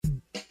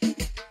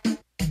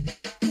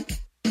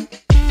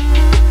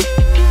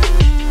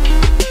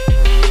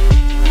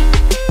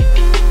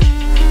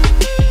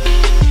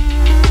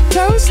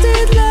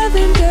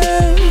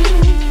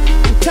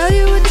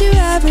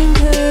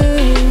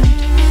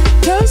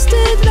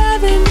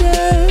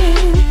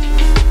Lavender,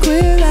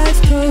 queer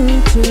life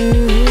culture.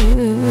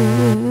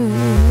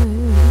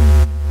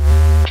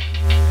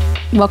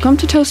 Welcome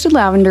to Toasted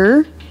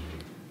Lavender.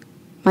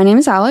 My name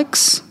is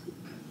Alex.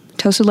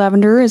 Toasted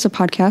Lavender is a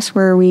podcast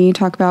where we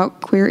talk about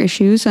queer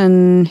issues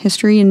and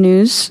history and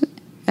news,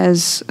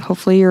 as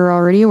hopefully you're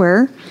already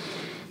aware.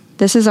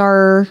 This is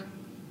our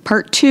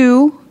part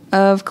 2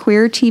 of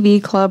Queer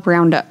TV Club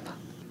Roundup.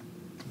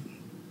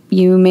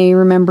 You may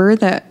remember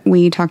that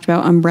we talked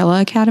about Umbrella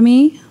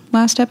Academy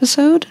last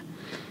episode.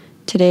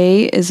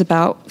 Today is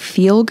about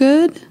Feel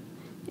Good,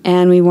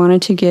 and we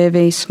wanted to give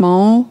a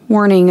small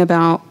warning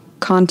about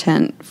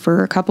content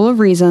for a couple of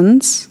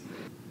reasons.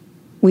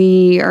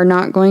 We are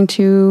not going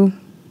to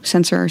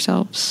censor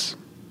ourselves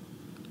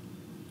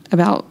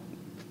about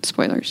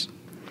spoilers.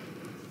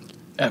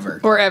 Ever.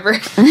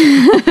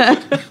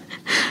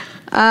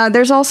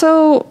 There's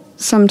also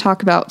some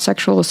talk about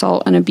sexual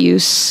assault and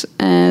abuse,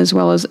 as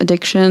well as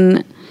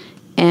addiction,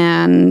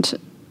 and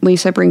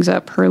Lisa brings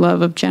up her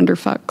love of gender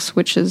fucks,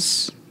 which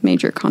is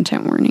major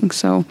content warning.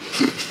 So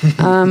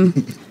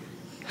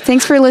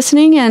thanks for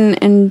listening and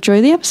enjoy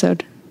the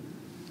episode.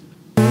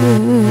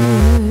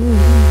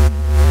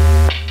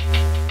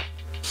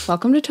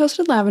 Welcome to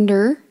Toasted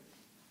Lavender.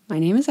 My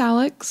name is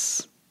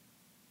Alex.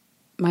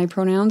 My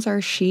pronouns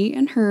are she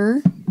and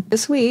her.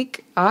 This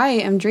week, I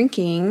am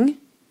drinking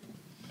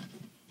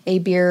a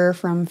beer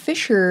from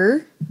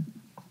Fisher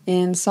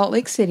in Salt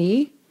Lake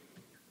City,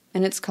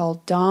 and it's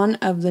called Dawn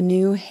of the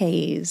New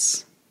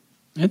Haze.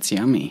 It's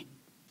yummy.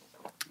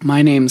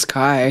 My name's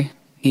Kai.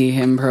 He,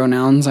 him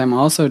pronouns. I'm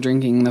also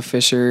drinking the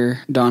Fisher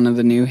Dawn of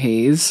the New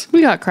Haze.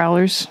 We got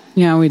crowlers.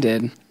 Yeah, we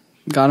did.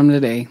 Got them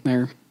today.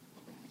 They're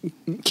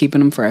keeping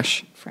them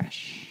fresh.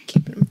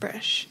 Keeping them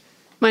fresh.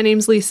 My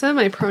name's Lisa.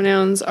 My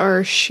pronouns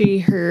are she,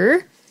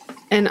 her.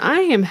 And I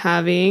am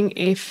having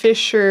a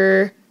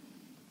Fisher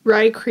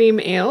Rye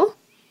Cream Ale.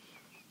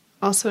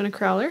 Also in a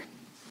crowler.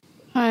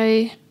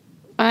 Hi,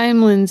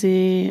 I'm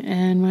Lindsay,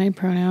 and my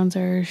pronouns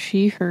are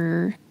she,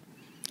 her.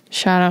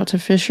 Shout out to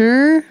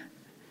Fisher.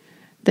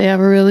 They have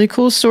a really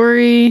cool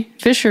story.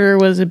 Fisher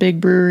was a big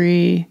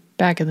brewery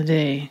back in the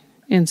day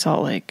in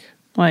Salt Lake.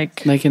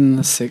 Like in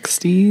the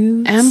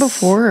 60s? And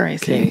before, I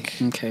think.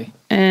 Okay.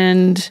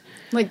 And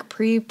Like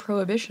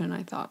pre-prohibition,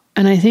 I thought.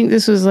 And I think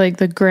this was like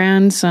the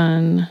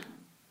grandson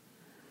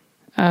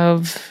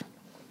of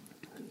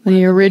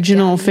the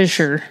original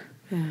Fisher.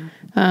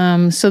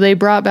 Yeah. So they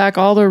brought back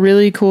all the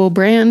really cool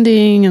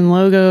branding and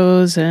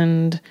logos,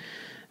 and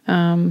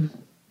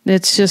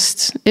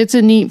it's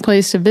a neat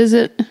place to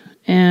visit,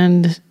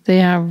 and they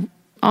have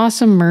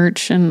awesome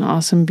merch and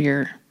awesome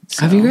beer.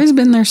 So. Have you guys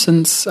been there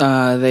since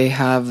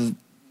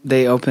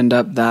they opened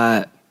up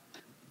that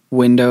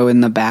window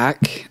in the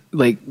back?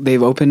 Like,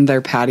 they've opened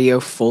their patio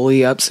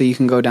fully up so you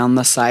can go down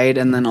the side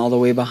and then all the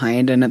way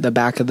behind, and at the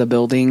back of the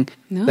building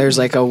there's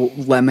like a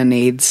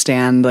lemonade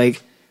stand,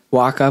 like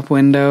walk up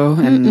window,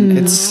 and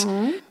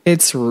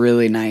it's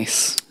really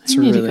nice. It's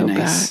really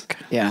nice. Back.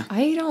 Yeah.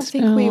 I don't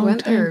think we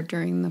went there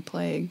during the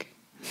plague.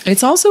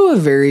 It's also a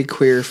very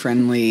queer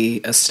friendly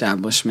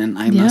establishment,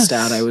 I must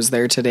add. I was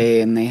there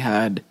today and they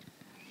had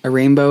a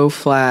rainbow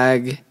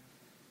flag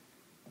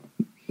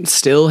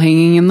still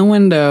hanging in the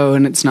window,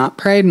 and it's not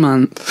Pride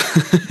Month.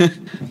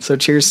 So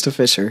cheers to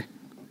Fisher.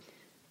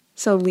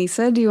 So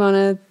Lisa, do you want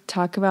to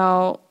talk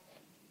about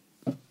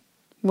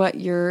what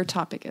your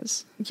topic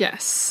is?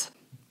 Yes.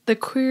 The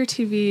queer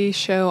TV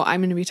show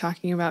I'm going to be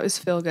talking about is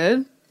Feel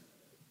Good,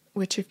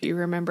 which, if you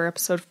remember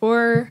episode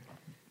 4,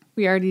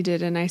 we already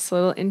did a nice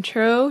little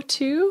intro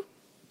to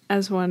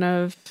as one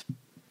of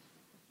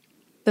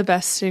the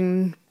best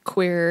in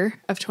queer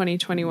of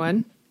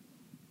 2021.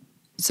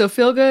 So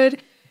Feel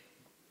Good,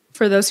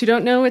 for those who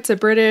don't know, it's a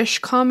British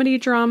comedy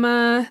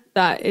drama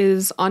that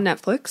is on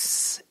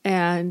Netflix,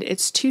 and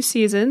it's 2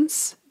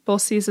 seasons.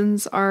 Both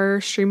seasons are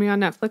streaming on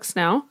Netflix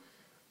now.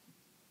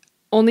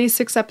 Only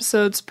 6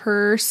 episodes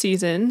per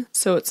season,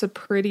 so it's a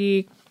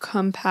pretty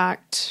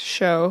compact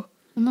show.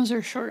 And those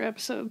are short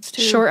episodes,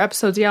 too. Short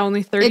episodes, yeah,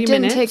 only 30 minutes. It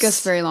didn't take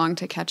us very long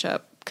to catch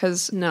up,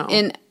 because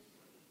in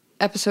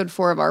episode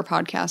 4 of our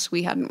podcast,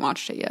 we hadn't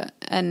watched it yet,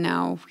 and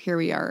now here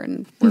we are,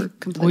 and we're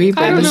completely. We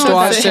binge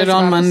watched it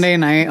on Monday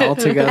night all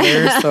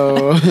together,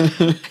 so.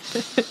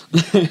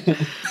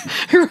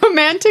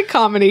 Romantic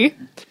comedy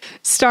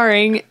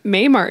starring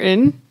Mae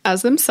Martin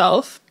as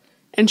themselves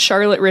and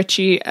Charlotte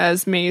Ritchie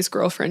as Mae's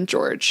girlfriend,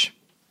 George.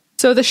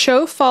 So the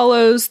show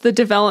follows the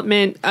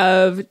development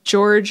of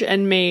George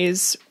and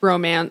Mae's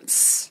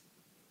romance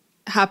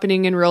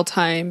happening in real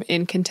time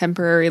in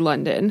contemporary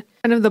London.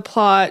 Kind of the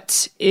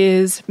plot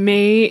is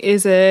Mae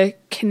is a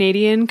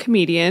Canadian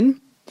comedian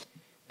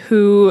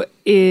who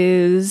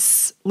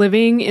is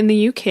living in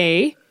the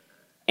UK,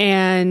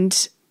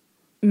 and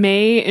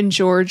Mae and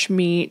George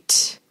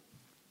meet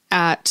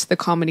at the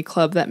comedy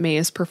club that Mae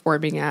is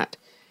performing at.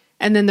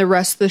 And then the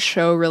rest of the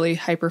show really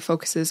hyper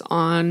focuses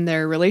on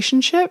their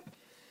relationship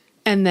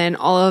and then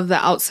all of the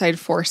outside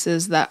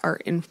forces that are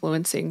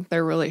influencing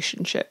their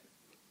relationship.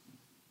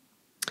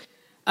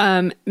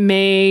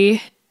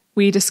 Mae,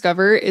 we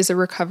discover, is a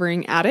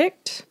recovering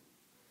addict.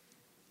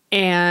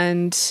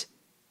 And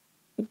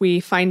we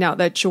find out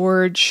that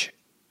George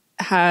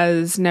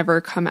has never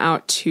come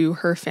out to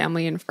her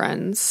family and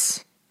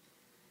friends.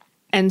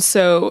 And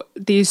so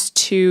these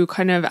two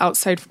kind of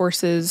outside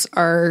forces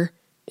are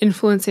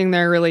influencing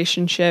their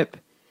relationship.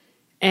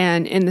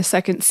 And in the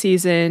second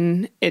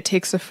season, it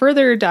takes a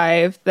further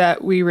dive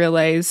that we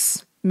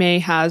realize Mae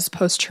has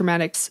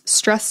post-traumatic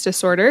stress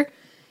disorder.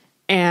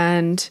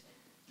 And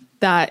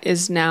that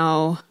is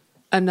now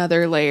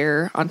another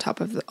layer on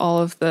top of all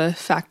of the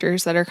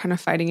factors that are kind of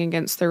fighting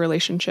against their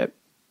relationship.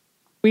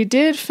 We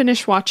did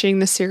finish watching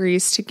the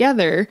series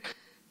together,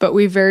 but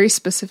we very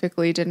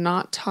specifically did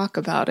not talk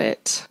about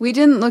it. We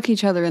didn't look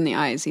each other in the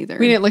eyes either.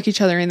 We didn't look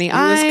each other in the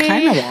eye. It was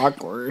kind of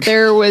awkward.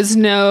 There was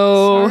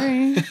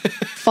no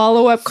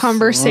follow-up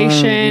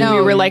conversation. No.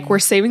 We were like, we're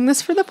saving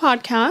this for the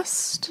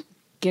podcast.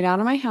 Get out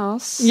of my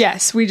house.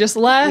 Yes, we just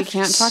left. We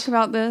can't talk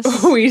about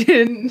this. We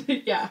didn't.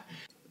 Yeah.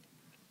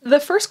 The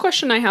first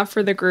question I have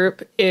for the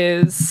group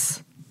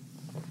is,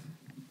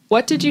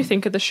 what did you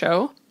think of the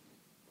show?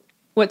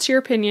 What's your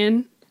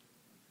opinion?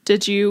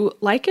 Did you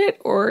like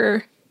it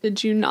or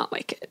did you not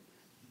like it?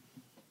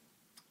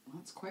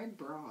 That's quite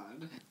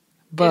broad.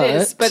 It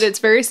is, but it's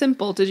very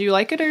simple. Did you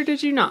like it or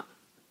did you not?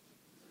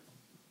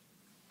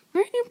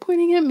 Why are you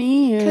pointing at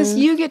me? Because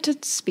you get to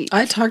speak.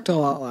 I talked a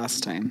lot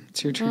last time.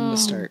 It's your turn to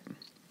start.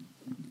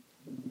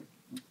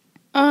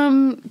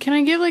 Can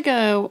I give like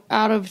a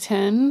out of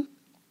 10?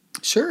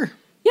 Sure.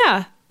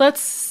 Yeah.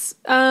 Let's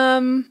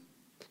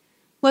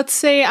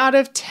say out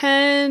of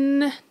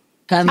 10...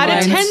 Out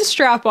of 10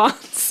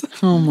 strap-ons.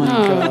 Oh my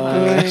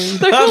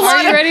god.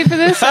 Are you ready for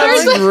this?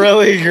 That's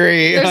really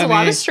great. There's a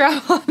lot of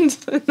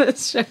strap-ons in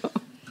this show.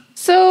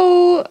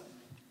 So,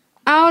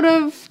 out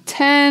of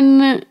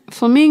 10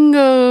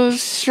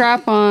 flamingos,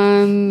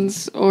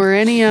 strap-ons, or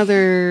any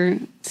other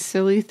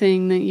silly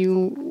thing that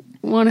you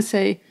want to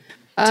say.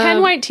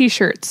 10 white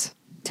t-shirts.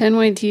 10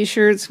 white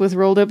t-shirts with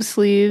rolled up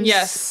sleeves.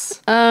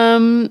 Yes.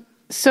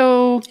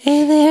 So...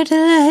 Hey there,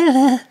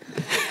 Delilah.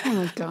 Oh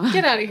my god.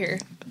 Get out of here.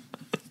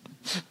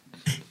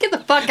 Get the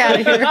fuck out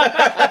of here.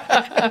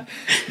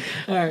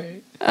 All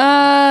right.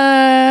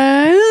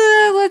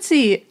 Let's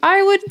see.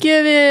 I would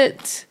give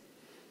it...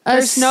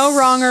 There's no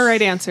wrong or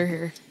right answer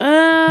here.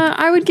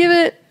 I would give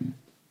it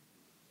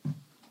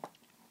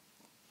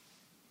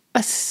a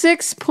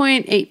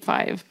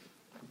 6.85.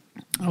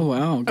 Oh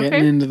wow, getting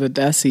Okay. into the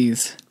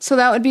deci's. So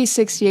that would be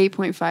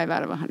 68.5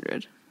 out of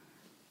 100.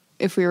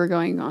 If we were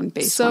going on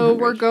base So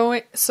 100. we're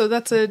going... So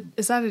that's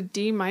is that a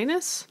D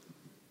minus?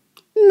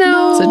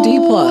 No, It's a D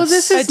plus.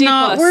 This A is D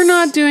not. plus. We're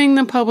not doing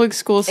the public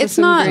school system It's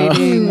not.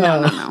 grading.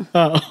 No.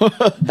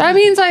 That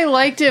means I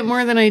liked it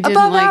more than I didn't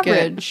Above like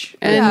average. it.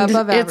 And Yeah,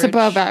 above It's average.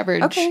 above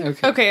average. Okay.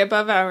 Okay,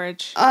 above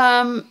average.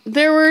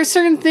 There were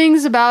certain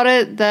things about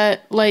it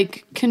that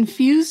like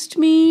confused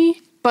me,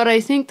 but I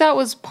think that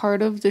was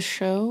part of the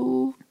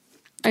show.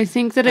 I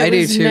think that I it do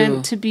was too.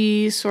 meant to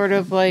be sort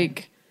of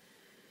like,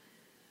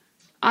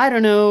 I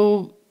don't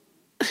know.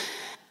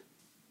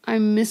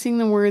 I'm missing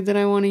the word that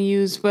I want to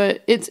use,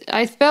 but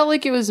I felt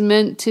like it was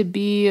meant to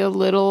be a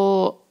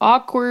little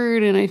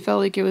awkward, and I felt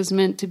like it was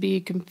meant to be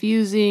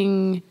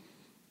confusing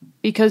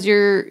because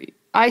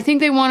I think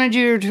they wanted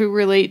you to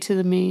relate to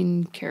the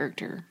main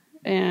character.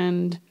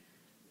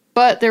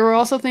 But there were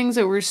also things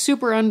that were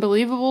super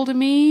unbelievable to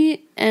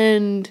me,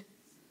 and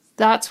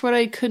that's what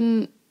I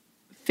couldn't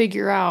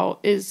figure out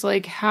is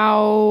like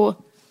how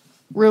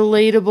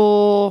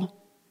relatable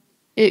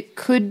it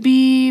could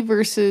be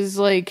versus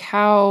like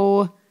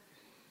how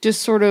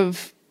just sort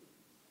of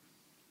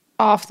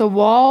off the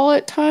wall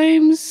at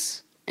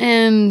times.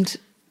 And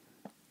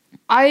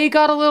I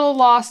got a little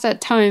lost at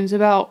times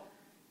about,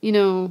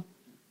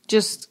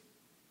 just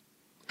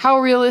how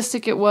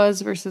realistic it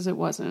was versus it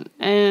wasn't.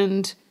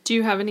 And Do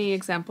you have any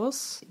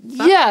examples?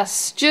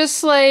 yes,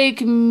 just like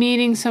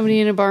meeting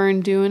somebody in a bar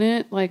and doing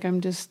it. Like I'm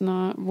just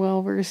not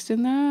well versed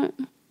in that.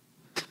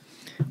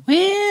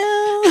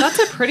 Well, That's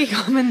a pretty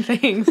common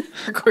thing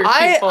for queer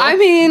people. I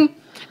mean,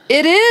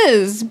 it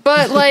is,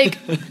 but like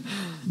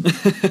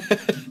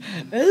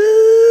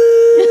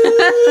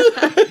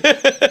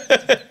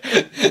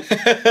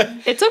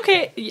It's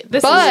okay.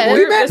 But-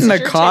 we met in the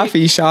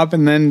coffee shop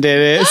and then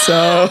did it.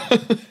 So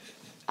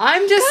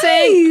I'm just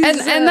saying,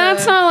 and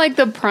that's not like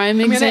the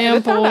prime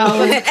example.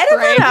 Edit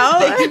that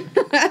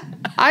out.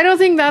 I don't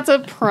think that's a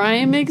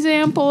prime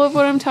example of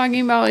what I'm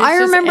talking about. It's I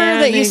just remember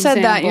an that you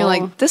said that and you're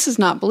example. like, this is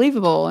not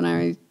believable. And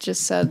I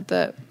just said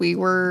that we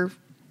were...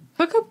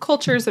 Hookup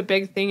culture is a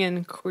big thing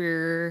in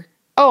queer.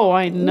 oh,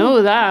 I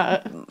know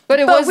that, but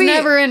it But was we-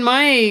 never in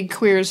my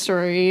queer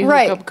story.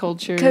 Hookup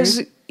culture,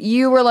 Because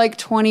you were like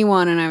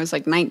 21 and I was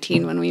like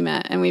 19 when we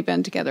met, and we've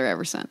been together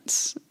ever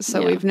since.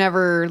 So Yeah. we've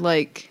never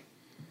like...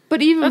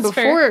 but even That's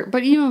before,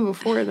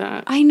 fair.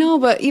 that, I know,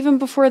 but even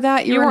before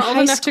that, you were weren't in old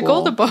high enough to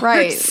school. go to bars.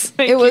 Right.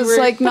 Like, it was you were-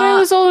 like but not... I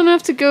was old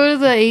enough to go to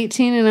the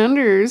 18 and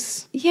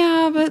unders.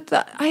 Yeah, but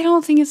I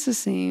don't think it's the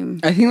same.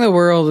 I think the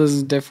world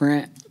is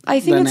different. I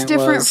think than it's it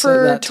different was at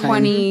for that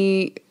time.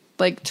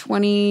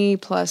 20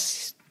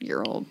 plus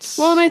 12-year-olds.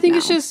 Well, and I think now.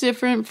 it's just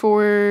different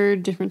for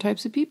different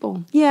types of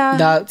people. Yeah.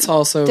 That's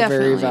also very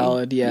Definitely.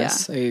 valid.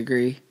 Yes, Yeah. I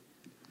agree.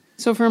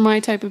 So for my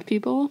type of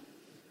people,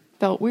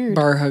 felt weird.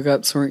 Bar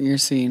hookups weren't your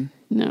scene.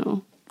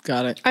 No.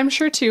 Got it. I'm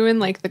sure too in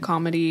like the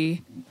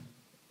comedy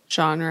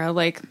genre,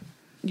 like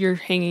you're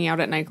hanging out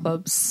at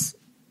nightclubs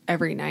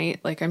every night.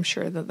 Like I'm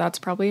sure that that's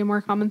probably a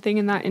more common thing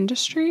in that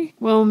industry.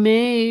 Well,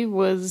 Mae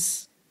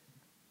was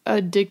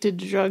addicted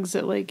to drugs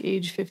at like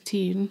age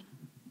 15.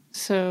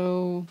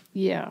 So,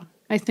 yeah.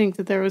 I think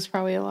that there was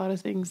probably a lot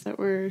of things that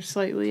were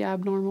slightly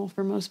abnormal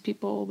for most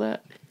people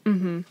that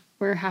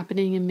were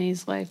happening in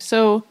Mae's life.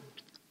 So,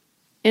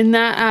 in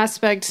that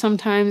aspect,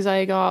 sometimes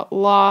I got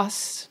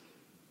lost,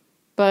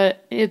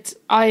 but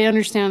I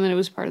understand that it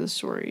was part of the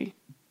story.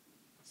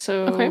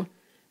 So, Okay.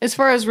 as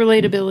far as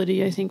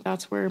relatability, I think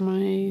that's where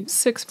my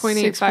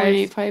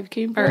 6.85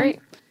 came from. All right.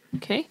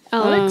 Okay.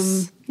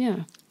 Alex.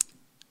 Yeah.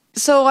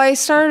 So I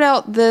started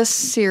out this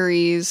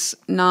series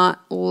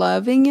not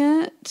loving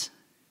it,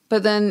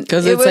 but then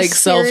Because it it's was like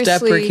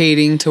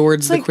self-deprecating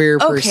towards the like, queer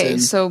person. Okay,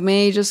 so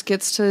Mae just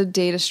gets to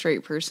date a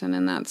straight person,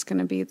 and that's going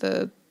to be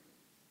the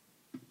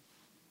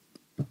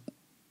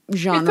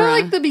genre. It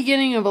felt like the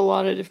beginning of a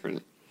lot of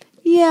different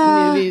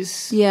yeah,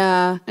 movies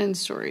yeah. and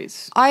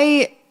stories.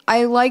 I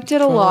liked it a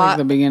Felt lot. like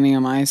the beginning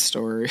of my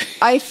story.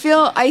 I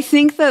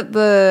think that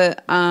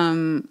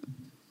the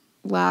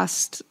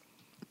last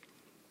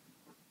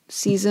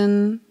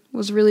season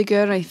was really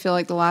good. I feel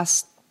like the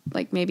last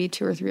like maybe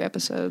 2 or 3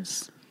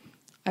 episodes,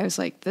 I was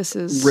like, this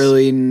is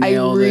Really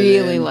nailed it I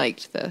really in.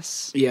 liked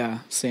this. Yeah,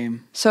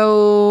 same.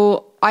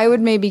 So I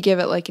would maybe give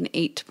it like an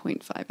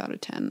 8.5 out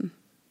of 10.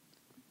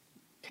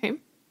 Okay.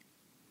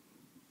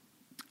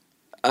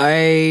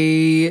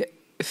 I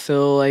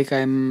feel like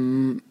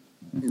I'm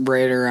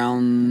right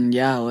around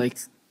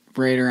Alex,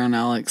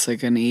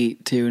 like an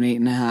 8 to an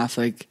 8.5.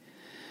 Like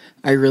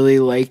I really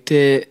liked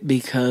it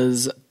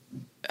because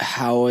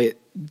how it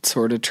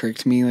sort of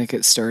tricked me. Like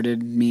it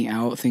started me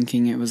out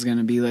thinking it was going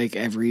to be like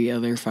every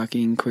other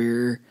fucking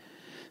queer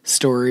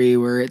story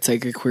where it's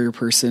like a queer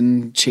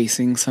person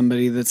chasing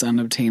somebody that's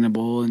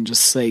unobtainable and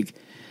just like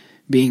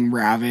being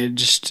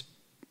ravaged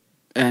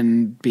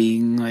and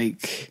being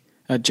like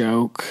a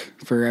joke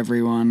for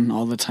everyone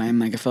all the time.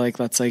 Like I feel like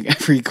that's like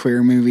every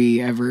queer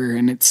movie ever,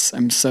 and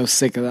I'm so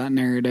sick of that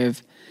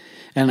narrative.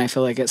 And I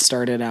feel like it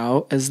started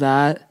out as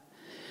that,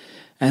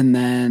 and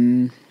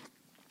then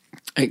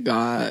it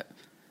got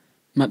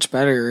much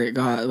better. It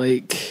got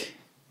like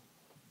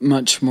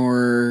much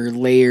more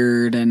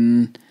layered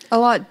and A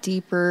lot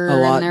deeper. A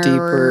lot and there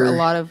were deeper. a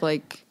lot of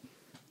like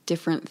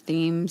different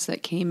themes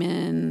that came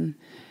in.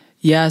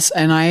 yes,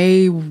 and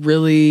I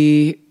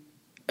really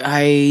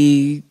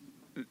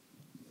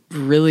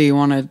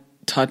want to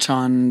touch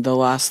on the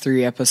last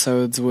 3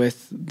 episodes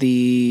with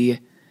the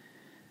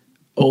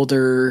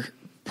older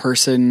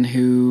person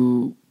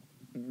who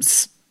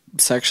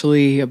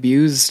sexually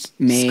abused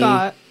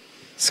Mae.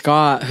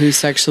 Scott, who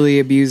sexually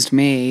abused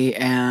Mae,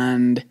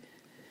 and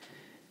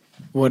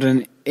what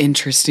an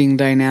interesting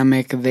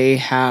dynamic they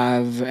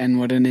have, and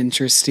what an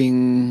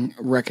interesting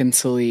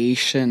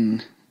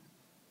reconciliation,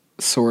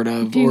 sort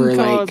of. You or can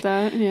call like, it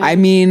that, yeah. I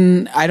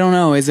mean, I don't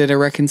know. Is it a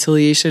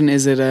reconciliation?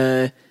 Is it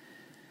a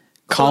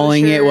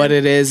calling it Closure. what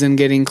it is and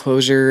getting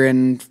closure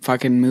and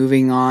fucking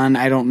moving on?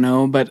 I don't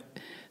know. But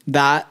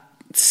that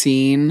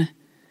scene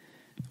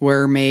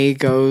where Mae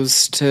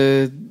goes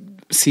to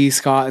see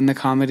Scott in the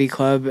comedy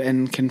club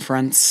and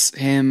confronts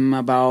him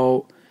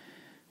about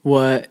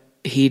what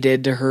he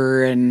did to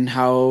her and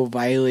how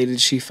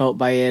violated she felt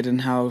by it, and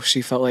how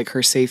she felt like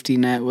her safety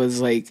net was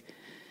like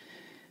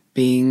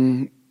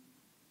being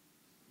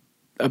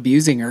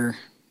abusing her,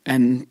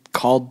 and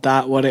called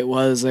that what it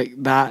was. Like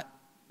that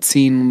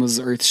scene was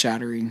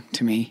earth-shattering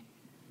to me,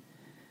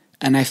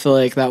 and I feel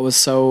like that was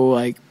so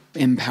like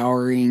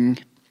empowering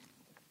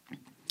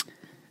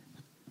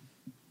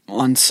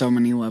on so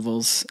many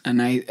levels. And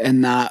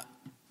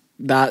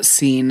that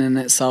scene in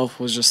itself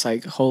was just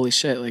like, holy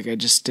shit, like I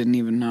just didn't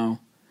even know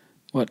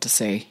what to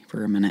say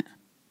for a minute.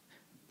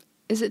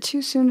 Is it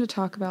too soon to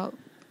talk about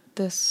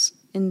this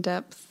in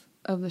depth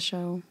of the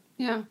show?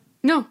 Yeah.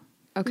 No.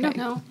 Okay.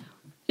 No.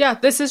 Yeah,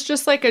 this is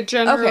just like a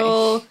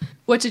general.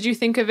 What did you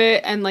think of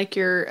it, and like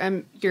your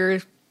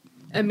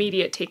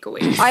immediate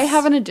takeaways? I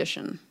have an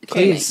addition to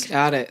Please make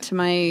add it. to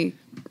my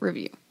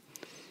review.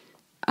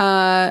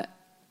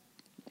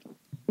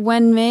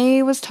 When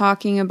Mae was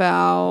talking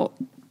about,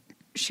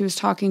 she was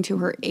talking to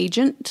her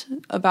agent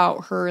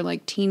about her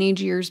like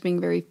teenage years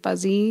being very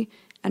fuzzy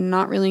and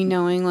not really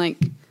knowing like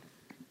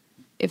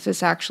if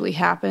this actually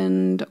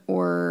happened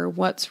or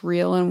what's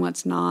real and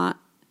what's not.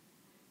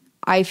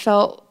 I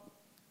felt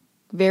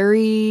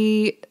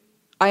I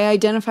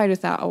identified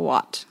with that a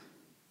lot.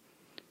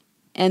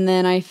 And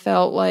then I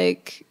felt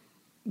like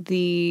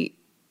the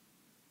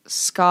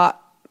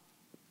Scott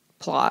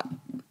plot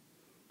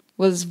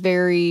was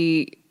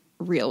very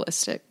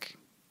realistic.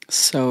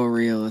 So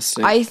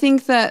realistic. I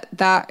think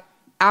that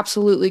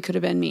absolutely could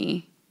have been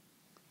me.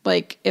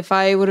 Like, if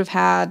I would have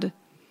had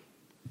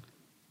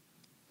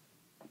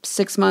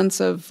 6 months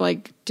of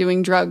like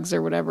doing drugs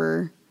or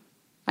whatever,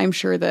 I'm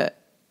sure that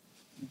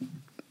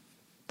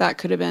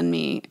could have been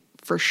me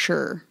for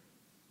sure.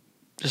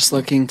 Just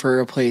looking for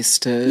a place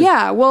to...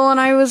 Yeah, well, and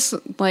I was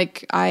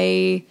like,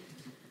 I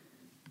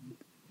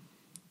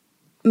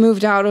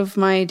moved out of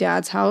my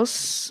dad's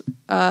house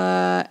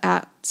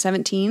at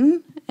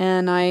 17,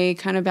 and I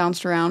kind of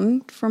bounced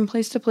around from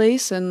place to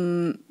place,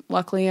 and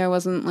luckily I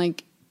wasn't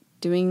like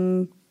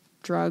doing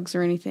drugs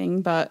or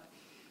anything, but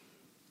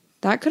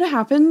that could have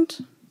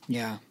happened.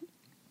 Yeah.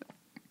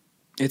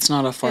 It's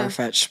not a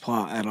far-fetched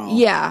plot at all.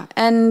 Yeah,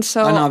 and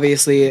so... And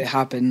obviously it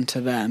happened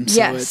to them, so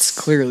Yes. it's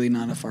clearly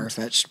not a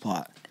far-fetched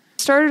plot.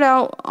 Started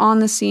out on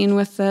the scene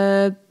with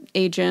the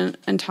agent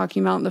and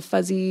talking about the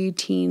fuzzy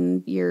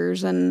teen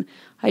years, and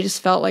I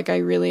just felt like I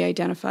really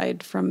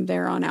identified from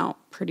there on out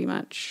pretty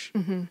much.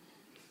 Mm-hmm.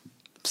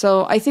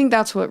 So I think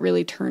that's what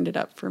really turned it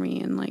up for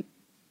me, and like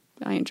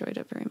I enjoyed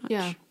it very much.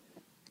 Yeah.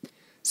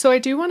 So I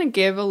do want to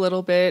give a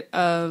little bit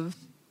of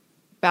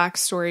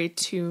backstory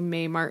to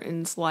Mae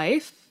Martin's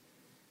life.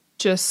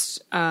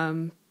 Just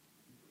if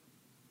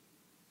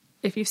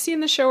you've seen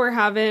the show or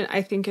haven't,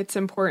 I think it's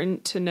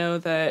important to know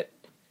that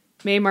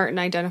Mae Martin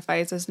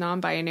identifies as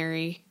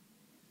non-binary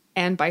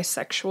and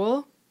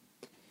bisexual.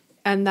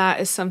 And that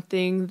is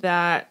something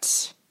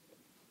that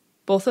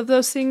both of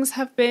those things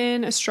have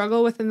been a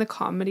struggle within the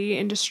comedy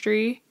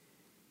industry.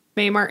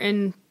 Mae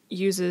Martin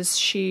uses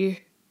she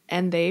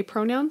and they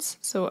pronouns,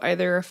 so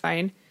either are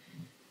fine.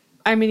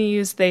 I'm going to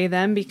use they,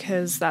 them,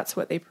 because that's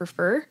what they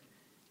prefer.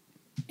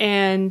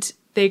 And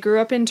they grew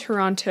up in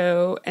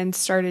Toronto and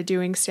started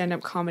doing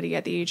stand-up comedy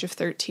at the age of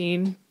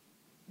 13.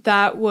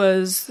 That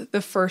was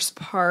the first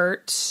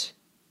part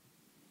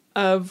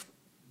of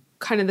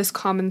kind of this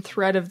common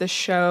thread of the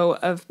show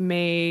of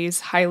Mae's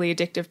highly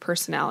addictive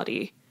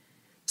personality.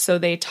 So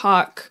they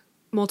talk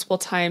multiple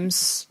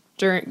times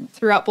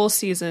throughout both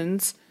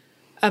seasons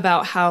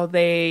about how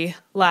they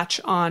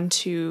latch on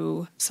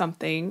to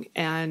something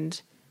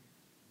and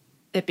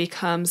it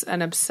becomes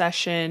an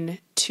obsession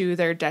to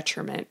their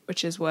detriment,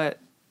 which is what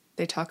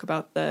they talk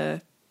about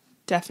the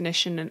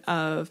definition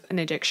of an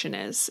addiction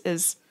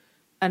is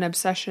an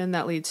obsession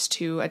that leads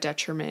to a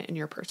detriment in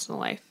your personal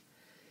life.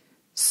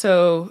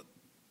 So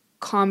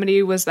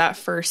comedy was that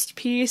first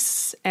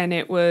piece, and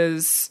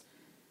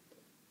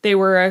they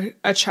were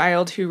a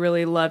child who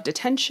really loved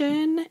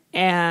attention,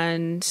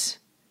 and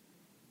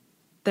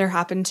there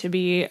happened to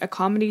be a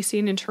comedy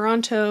scene in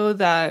Toronto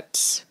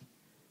that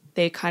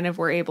they kind of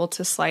were able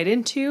to slide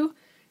into,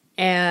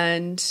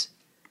 and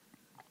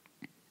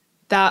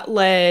that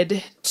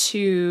led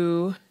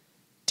to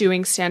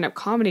doing stand-up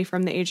comedy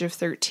from the age of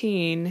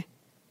 13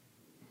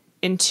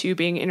 into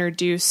being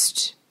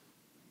introduced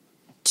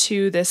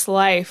to this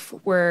life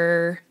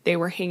where they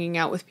were hanging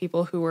out with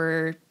people who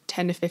were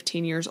 10 to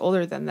 15 years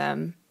older than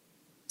them,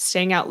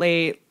 staying out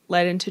late,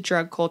 led into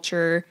drug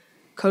culture,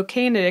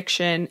 cocaine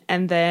addiction,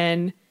 and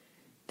then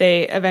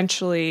they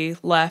eventually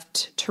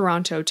left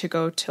Toronto to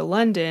go to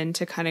London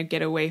to kind of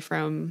get away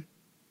from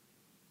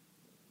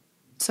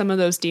some of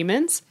those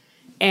demons,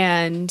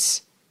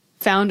 and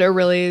found a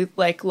really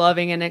like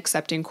loving and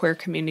accepting queer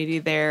community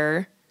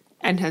there,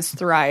 and has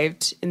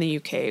thrived in the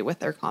UK with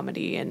their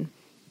comedy. And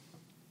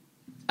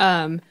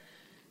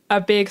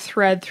a big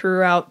thread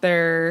throughout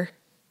their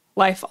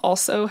life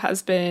also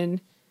has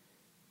been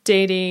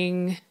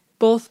dating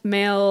both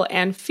male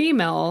and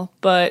female,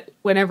 but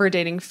whenever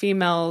dating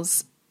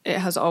females, it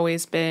has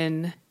always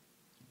been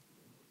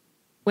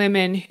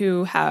women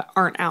who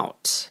aren't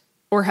out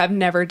or have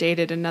never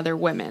dated another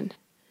woman.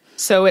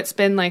 So it's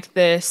been like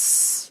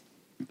this.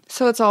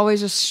 So it's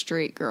always a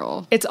straight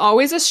girl. It's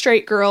always a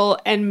straight girl,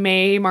 and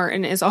Mae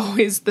Martin is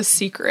always the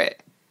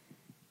secret.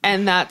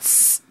 And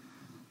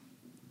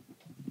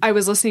I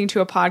was listening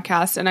to a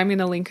podcast, and I'm going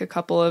to link a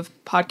couple of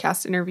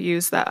podcast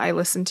interviews that I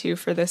listened to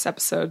for this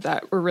episode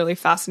that were really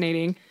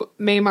fascinating.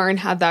 Mae Martin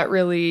had that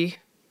really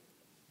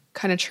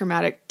kind of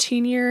traumatic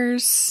teen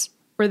years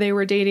where they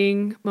were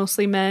dating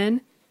mostly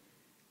men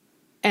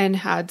and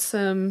had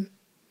some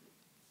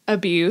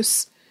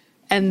abuse,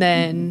 and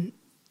then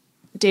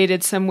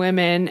dated some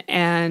women,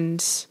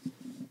 and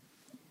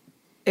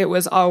it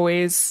was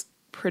always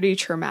pretty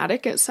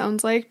traumatic, it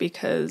sounds like,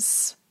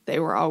 because it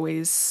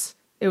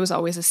was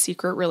always a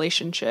secret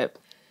relationship.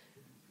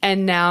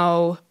 And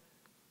now,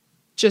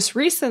 just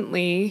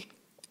recently,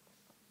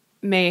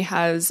 Mae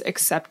has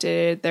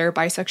accepted their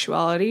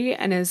bisexuality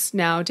and is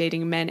now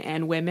dating men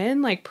and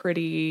women, like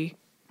pretty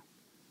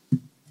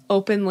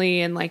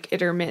openly and like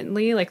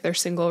intermittently, like they're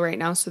single right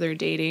now, so they're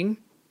dating.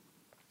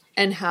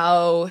 And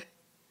how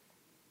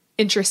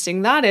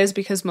interesting that is,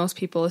 because most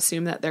people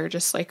assume that they're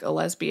just like a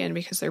lesbian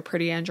because they're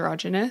pretty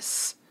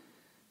androgynous.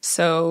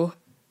 So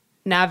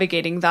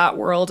navigating that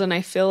world, and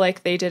I feel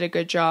like they did a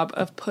good job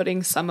of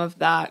putting some of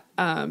that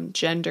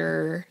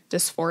gender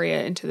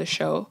dysphoria into the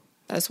show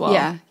as well.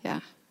 Yeah.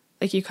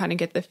 Like you kind of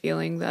get the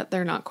feeling that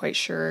they're not quite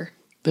sure.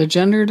 The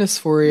gender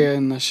dysphoria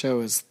in the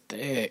show is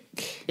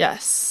thick.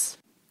 Yes.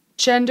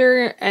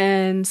 Gender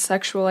and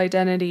sexual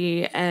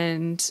identity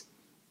and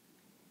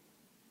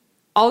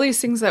all these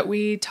things that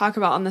we talk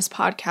about on this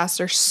podcast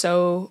are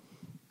so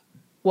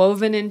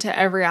woven into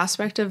every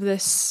aspect of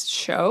this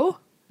show.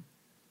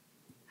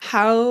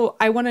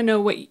 I want to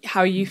know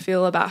how you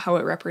feel about how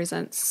it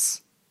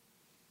represents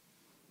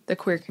the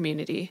queer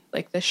community,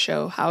 like this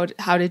show. How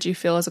did you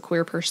feel as a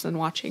queer person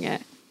watching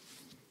it?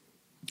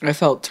 I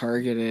felt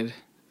targeted.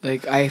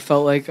 Like, I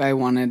felt like I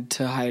wanted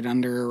to hide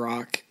under a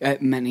rock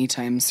at many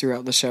times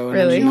throughout the show. And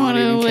Really? I'm You not want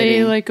to even lay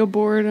kidding. like a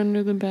board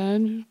under the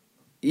bed?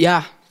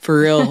 Yeah,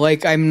 for real.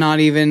 Like, I'm not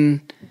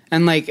even,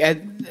 and like,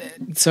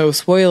 so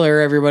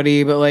spoiler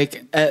everybody, but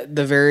like at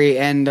the very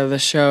end of the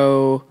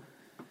show,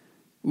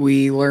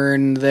 we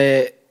learned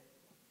that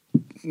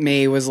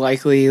Mae was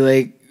likely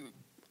like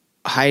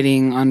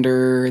hiding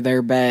under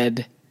their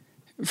bed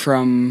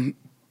from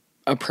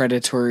a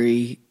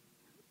predatory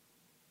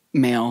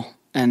male.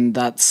 And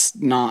that's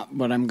not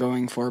what I'm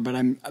going for,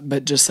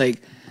 but just like,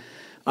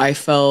 I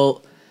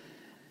felt,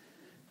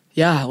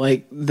 yeah,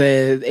 like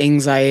the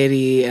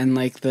anxiety and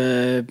like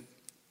the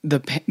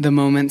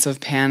moments of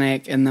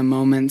panic and the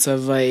moments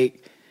of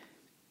like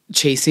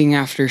chasing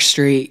after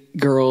straight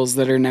girls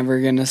that are never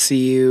going to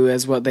see you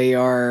as what they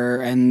are.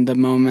 And the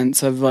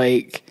moments of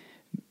like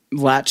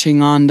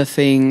latching on to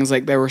things.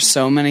 Like, there were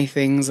so many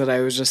things that I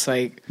was just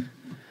like,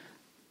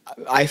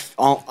 I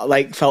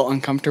felt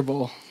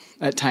uncomfortable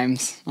at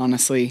times,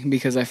 honestly,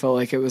 because I felt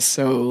like it was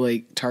so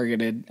like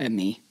targeted at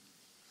me.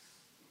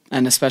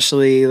 And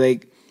especially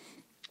like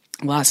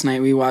last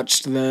night we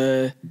watched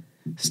the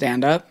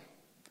stand-up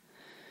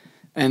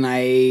and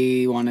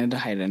I wanted to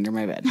hide under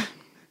my bed.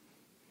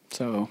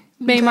 So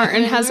Mae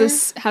Martin has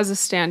a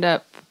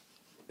stand-up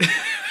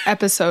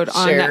episode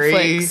on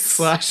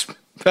Netflix.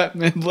 / Bette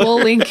Midler.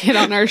 We'll link it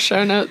on our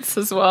show notes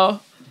as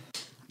well.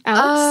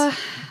 Alex?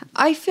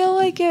 I feel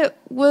like it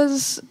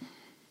was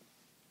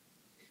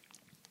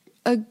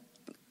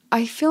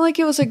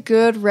a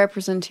good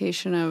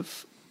representation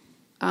of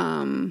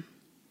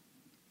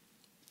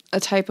a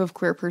type of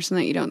queer person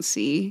that you don't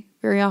see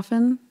very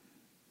often.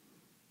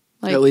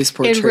 Like, at least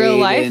portrayed in real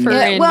life or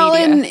in well,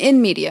 media?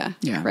 in media,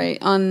 Yeah. right,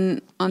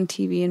 on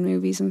TV and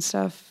movies and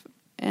stuff.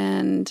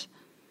 And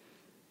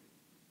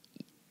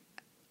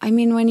I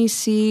mean, when you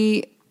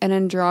see an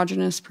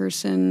androgynous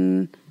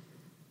person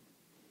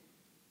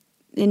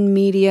in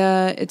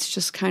media, it's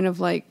just kind of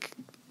like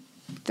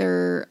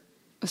they're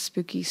a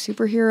spooky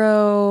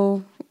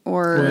superhero,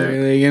 or What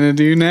are they gonna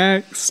do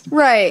next?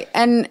 right.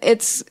 And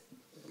it's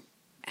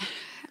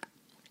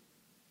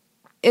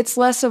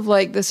less of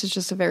like, this is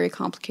just a very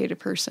complicated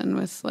person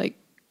with like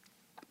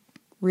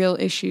real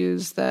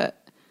issues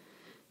that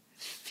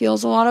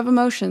feels a lot of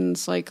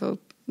emotions, like a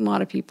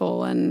lot of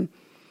people. And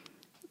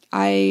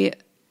I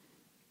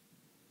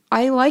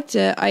liked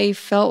it. I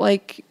felt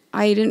like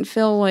I didn't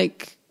feel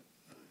like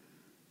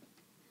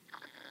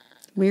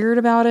weird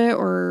about it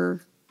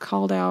or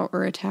called out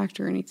or attacked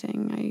or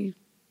anything.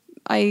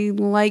 I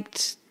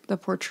liked the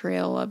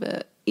portrayal of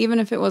it, even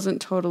if it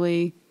wasn't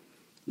totally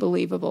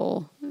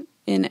believable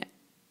in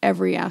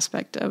every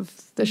aspect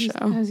of the show.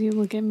 As you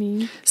look at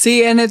me.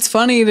 See, and it's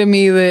funny to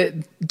me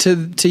that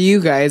to you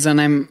guys, and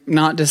I'm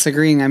not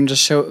disagreeing, I'm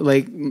just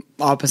like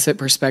opposite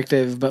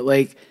perspective, but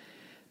like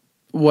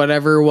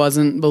whatever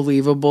wasn't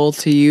believable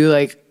to you,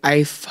 like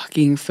I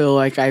fucking feel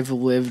like I've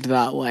lived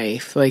that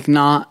life. Like,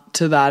 not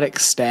to that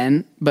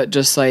extent, but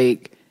just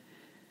like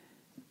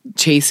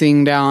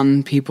chasing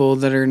down people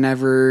that are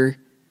never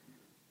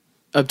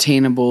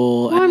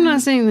obtainable. Well, I'm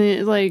not saying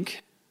that,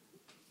 like,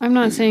 I'm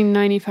not saying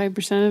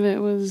 95% of it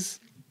was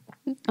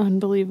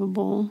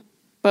unbelievable.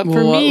 But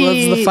for me, what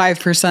was the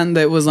 5%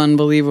 that was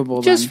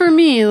unbelievable? just then? for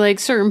me, like,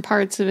 certain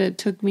parts of it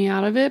took me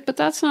out of it, but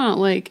that's not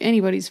like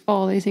anybody's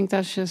fault. I think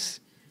that's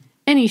just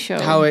any show.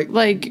 How it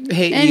like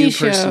hit any you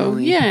show.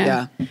 personally.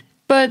 Yeah.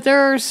 But there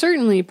are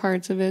certainly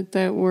parts of it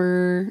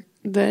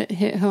that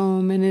hit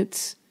home, and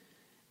it's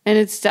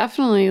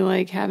definitely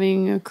like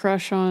having a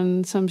crush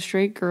on some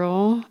straight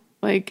girl,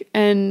 like,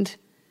 and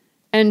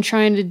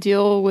trying to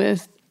deal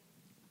with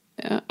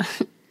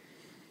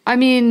I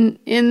mean,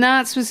 in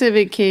that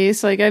specific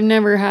case, like, I've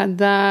never had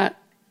that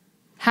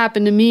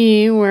happen to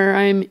me where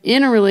I'm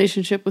in a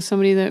relationship with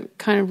somebody that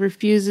kind of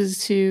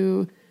refuses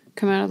to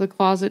come out of the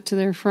closet to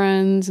their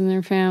friends and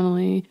their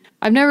family.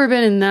 I've never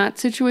been in that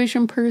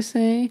situation per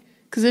se,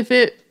 because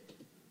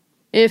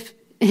if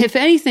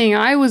anything,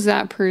 I was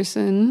that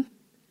person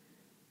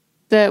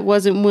that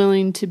wasn't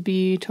willing to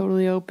be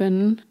totally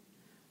open,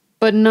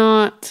 but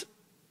not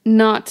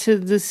to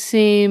the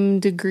same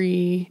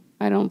degree,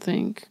 I don't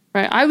think.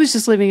 Right? I was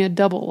just living a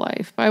double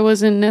life. I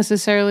wasn't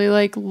necessarily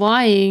like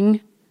lying.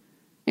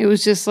 It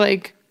was just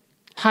like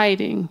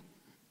hiding.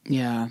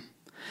 Yeah.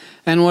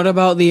 And what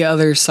about the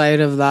other side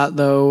of that,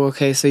 though?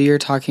 Okay, so you're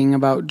talking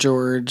about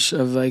George,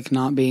 of like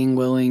not being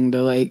willing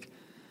to like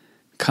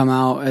come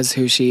out as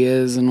who she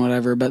is and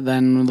whatever, but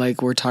then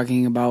like we're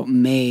talking about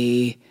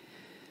Mae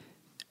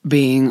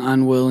being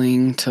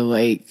unwilling to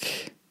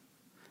like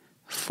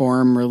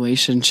form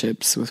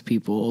relationships with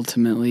people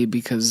ultimately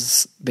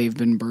because they've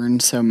been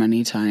burned so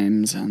many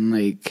times and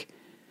like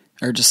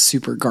are just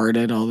super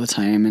guarded all the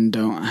time and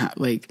don't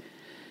like,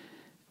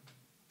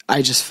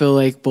 I just feel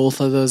like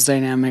both of those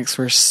dynamics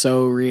were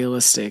so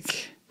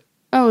realistic.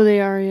 Oh, they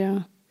are,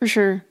 yeah, for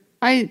sure.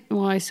 I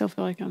still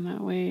feel like I'm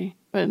that way,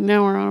 but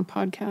now we're on a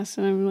podcast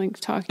and I'm like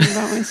talking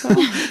about myself.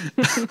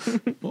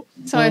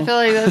 So I feel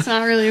like that's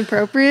not really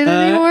appropriate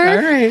anymore. All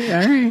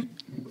right.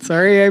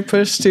 Sorry, I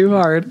pushed too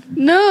hard.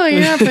 No, you're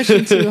not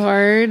pushing too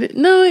hard.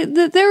 No,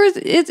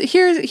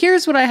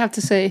 here's what I have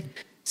to say.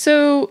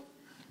 So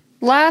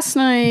last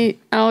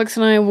night, Alex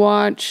and I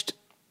watched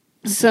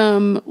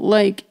some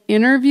like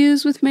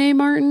interviews with Mae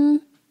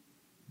Martin.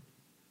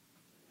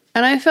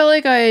 And I felt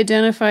like I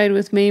identified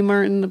with Mae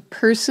Martin, the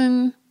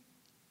person,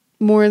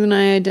 more than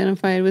I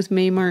identified with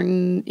Mae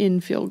Martin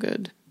in Feel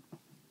Good.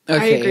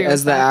 Okay,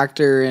 as the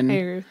actor. And I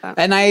agree with that.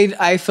 And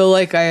I feel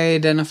like I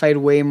identified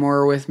way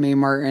more with Mae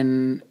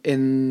Martin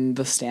in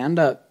the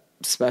stand-up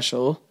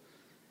special.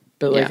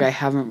 But like I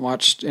haven't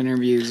watched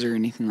interviews or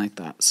anything like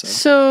that.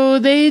 So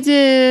they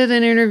did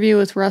an interview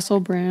with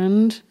Russell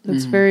Brand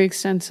that's very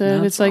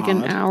extensive. It's like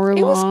an hour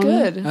long. It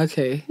was good.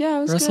 Okay. Yeah,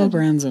 it was Russell good.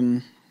 Brand's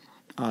an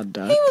odd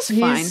duck. He was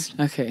fine.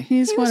 Okay.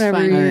 He's whatever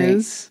fine. he All right.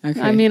 is. Okay.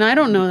 I mean, I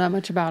don't know that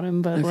much about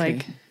him, but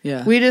like,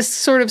 yeah. we just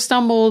sort of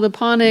stumbled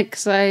upon it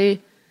because I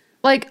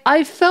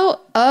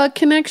felt a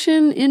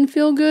connection in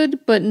Feel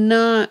Good, but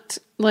not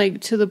like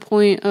to the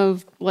point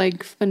of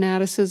like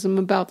fanaticism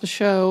about the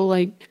show.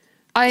 Like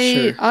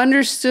I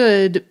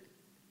understood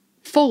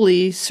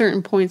fully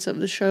certain points of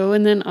the show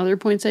and then other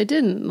points I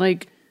didn't.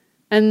 Like,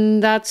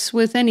 and that's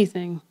with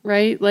anything,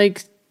 right?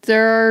 Like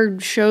there are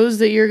shows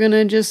that you're going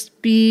to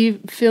just be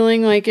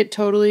feeling like it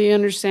totally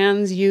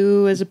understands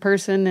you as a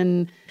person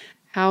and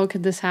how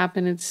could this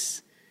happen?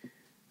 It's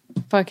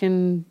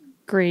fucking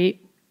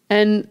great.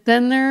 And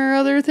then there are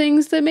other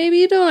things that maybe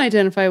you don't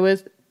identify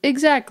with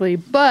exactly.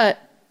 But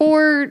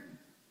for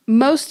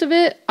most of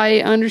it,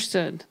 I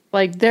understood.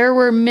 Like, there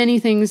were many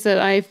things that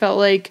I felt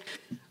like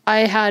I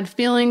had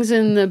feelings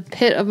in the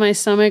pit of my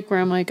stomach where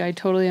I'm like, I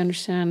totally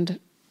understand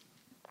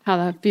how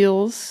that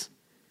feels.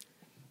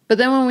 But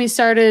then when we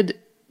started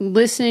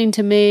listening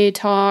to Mae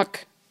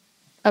talk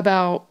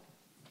about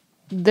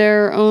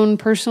their own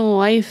personal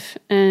life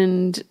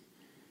and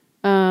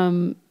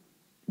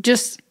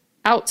just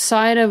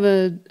outside of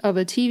a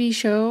TV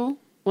show,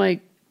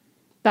 like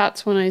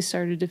that's when I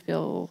started to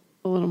feel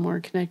a little more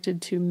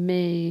connected to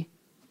Mae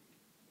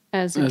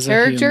as a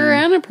character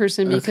and a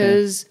person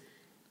because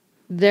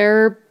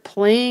they're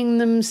playing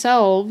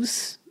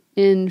themselves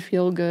in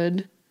Feel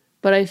Good.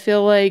 But I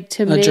feel like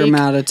to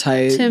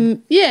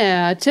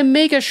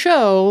make a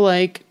show,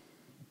 like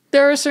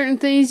there are certain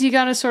things you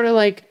got to sort of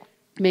like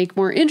make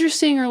more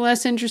interesting or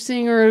less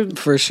interesting or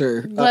for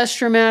sure less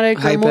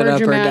dramatic or more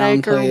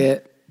dramatic or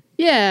it.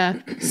 Yeah.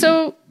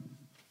 So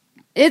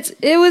it's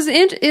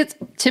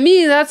to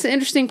me that's the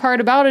interesting part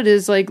about it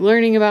is like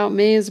learning about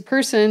Mae as a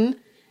person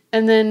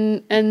and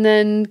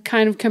then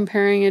kind of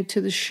comparing it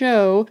to the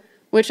show,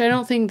 which I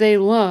don't think they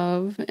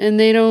love and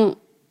they don't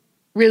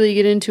really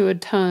get into a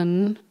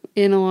ton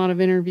in a lot of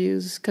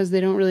interviews because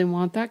they don't really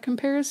want that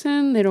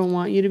comparison. They don't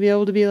want you to be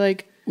able to be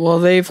like, well,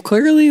 they've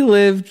clearly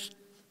lived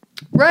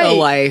a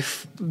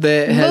life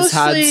that has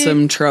had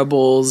some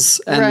troubles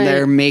and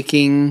they're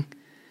making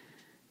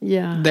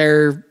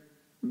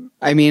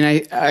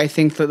I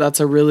think that that's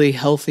a really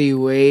healthy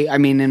way. I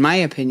mean, in my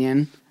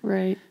opinion,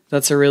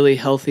 that's a really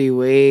healthy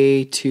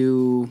way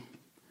to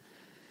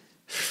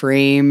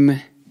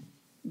frame.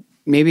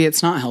 Maybe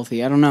it's not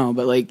healthy. I don't know.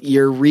 But like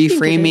you're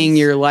reframing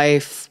your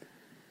life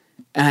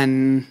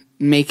and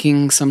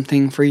making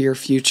something for your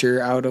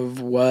future out of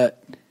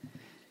what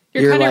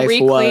you're kind of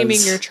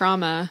reclaiming your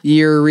trauma.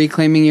 You're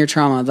reclaiming your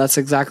trauma. That's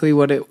exactly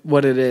what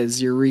it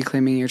is. You're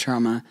reclaiming your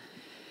trauma.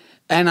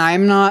 And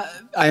I'm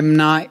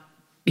not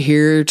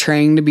here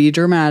trying to be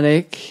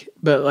dramatic,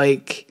 but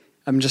like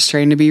I'm just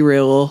trying to be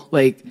real.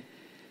 Like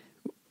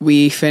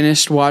we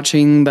finished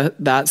watching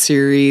that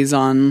series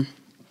on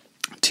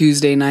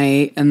Tuesday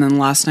night, and then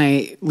last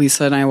night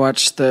Lisa and I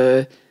watched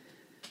the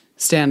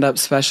stand-up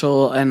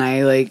special, and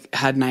I like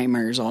had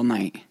nightmares all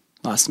night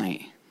last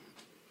night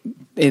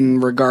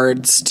in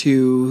regards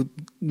to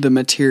the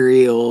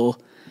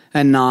material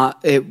and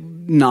not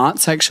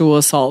sexual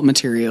assault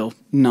material,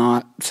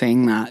 not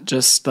saying that,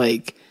 just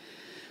like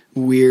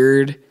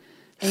weird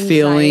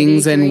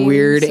feelings and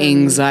weird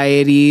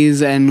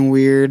anxieties and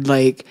weird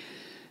like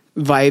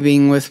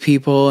vibing with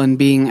people and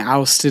being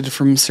ousted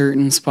from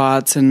certain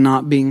spots and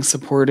not being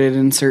supported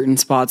in certain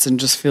spots and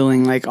just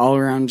feeling like all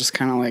around just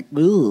kind of like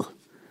ugh.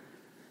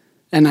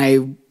 And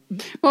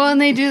and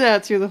they do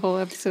that through the whole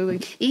episode.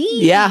 Like,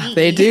 yeah,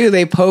 they do.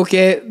 They poke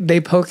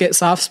at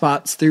soft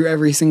spots through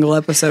every single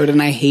episode,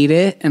 and I hate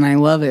it and I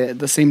love it at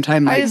the same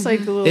time. I just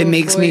like the little. It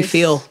makes me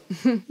feel.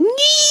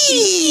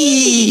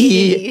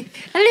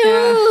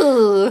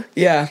 Hello.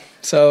 Yeah.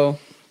 So.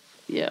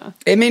 Yeah.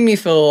 It made me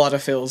feel a lot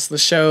of feels. The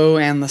show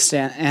and the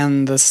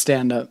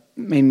stand up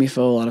made me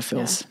feel a lot of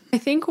feels. Yeah. I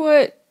think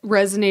what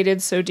resonated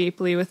so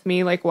deeply with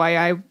me, like why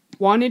I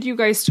wanted you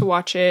guys to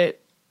watch it.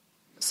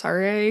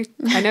 Sorry, I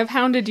kind of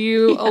hounded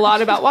you a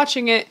lot about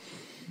watching it.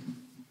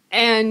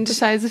 And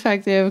Besides the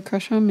fact they have a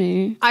crush on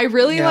me. I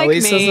really like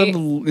Lisa's Mae.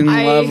 in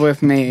love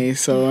with me,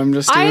 so I'm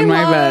just doing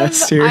my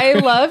best here. I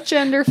love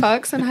gender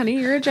fucks, and honey,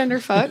 you're a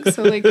gender fuck,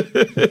 so like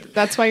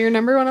that's why you're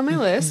number one on my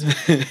list.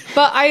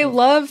 But I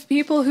love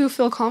people who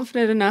feel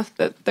confident enough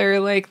that they're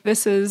like,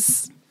 this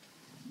is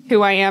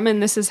who I am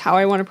and this is how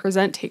I want to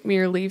present, take me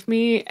or leave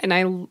me.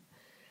 And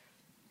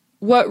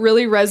what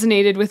really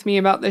resonated with me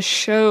about this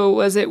show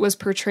was it was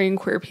portraying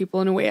queer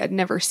people in a way I'd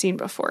never seen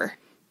before.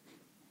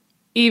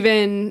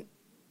 Even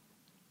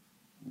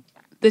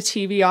the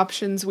TV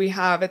options we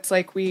have, it's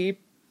like we've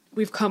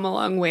come a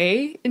long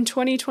way in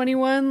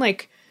 2021.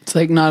 Like, it's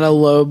like not a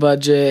low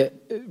budget,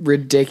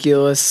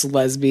 ridiculous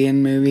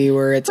lesbian movie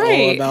where it's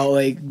all about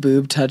like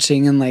boob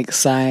touching and like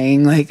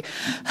sighing, like,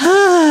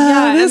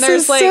 this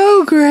is like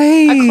so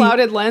great. A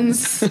clouded lens.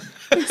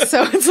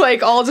 So it's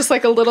like all just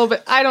like a little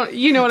bit,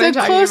 you know what I'm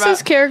talking about. The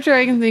closest character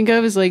I can think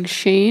of is like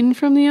Shane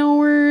from the L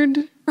Word.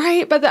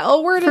 Right, but the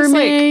L Word for is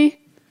me,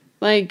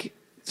 like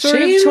sort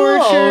Shane of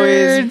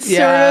tortured,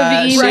 sort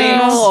of emo. Shane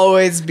will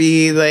always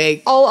be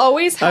like I'll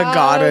always have a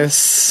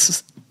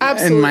goddess.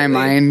 Absolutely. In my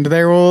mind,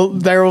 there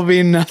will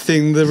be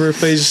nothing to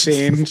replace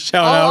Shane.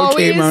 Shout out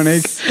Kate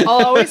Monig.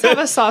 I'll always have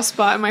a soft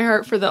spot in my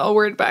heart for the L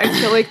Word, but I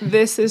feel like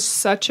this is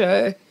such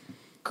a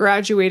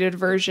graduated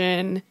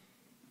version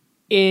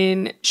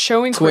in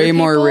showing queer way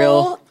more people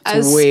real.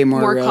 as way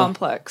more real.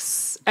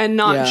 Complex and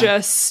not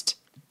just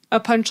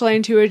a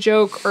punchline to a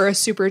joke or a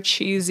super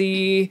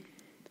cheesy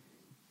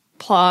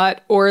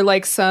plot or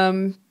like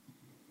some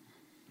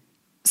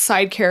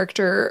side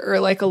character or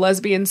like a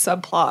lesbian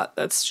subplot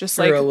that's just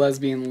like a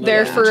lesbian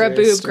there for a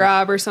boob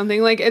grab or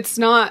something. Like, it's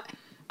not.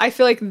 I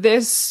feel like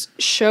this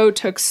show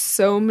took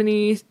so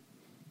many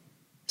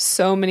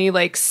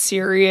like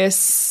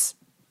serious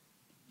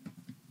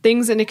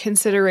things into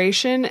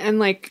consideration, and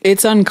like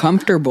it's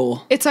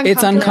uncomfortable. It's uncomfortable.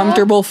 It's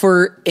uncomfortable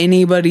for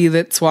anybody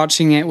that's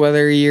watching it,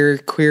 whether you're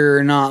queer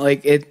or not.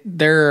 Like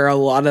there are a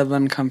lot of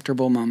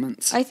uncomfortable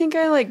moments. I think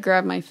I like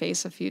grabbed my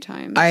face a few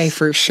times. I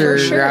for sure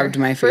grabbed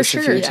my face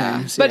a few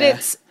times.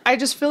 But I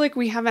just feel like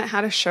we haven't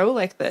had a show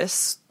like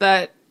this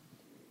that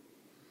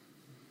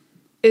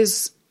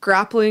is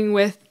grappling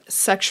with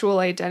sexual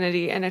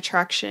identity and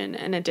attraction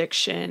and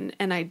addiction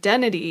and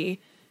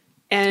identity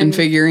and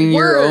figuring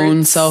your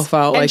own self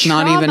out, like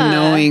not even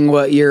knowing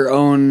what your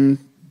own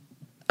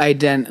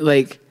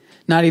like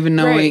not even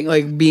knowing,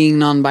 like being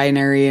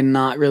non-binary and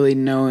not really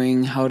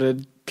knowing how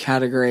to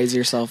categorize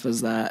yourself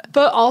as that.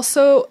 But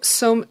also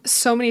so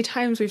many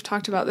times we've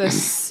talked about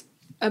this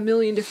a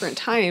million different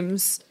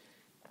times.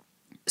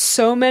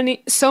 So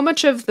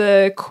much of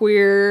the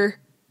queer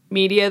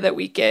media that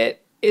we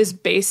get is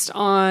based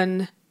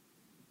on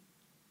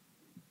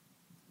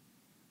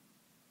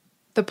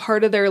the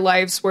part of their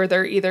lives where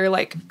they're either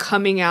like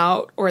coming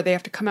out or they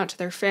have to come out to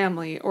their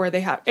family or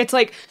it's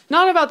like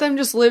not about them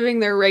just living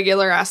their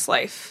regular ass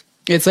life.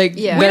 It's like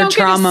their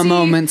trauma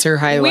moments are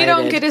highlighted. We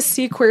don't get to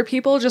see queer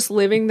people just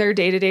living their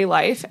day-to-day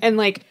life and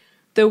like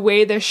the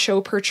way the show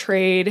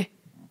portrayed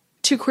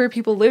two queer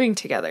people living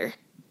together.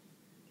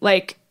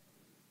 Like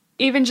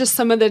even just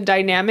some of the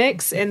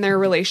dynamics in their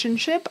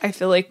relationship, I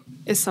feel like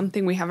is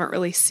something we haven't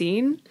really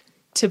seen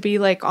to be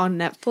like on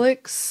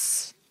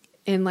Netflix.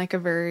 In like a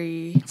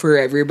very... For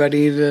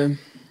everybody to...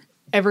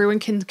 Everyone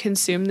can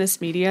consume this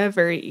media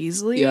very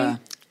easily. Yeah.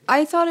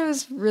 I thought it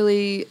was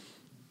really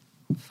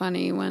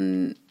funny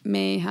when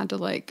Mae had to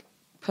like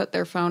put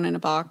their phone in a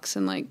box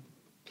and like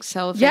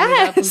cellophane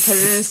it up and put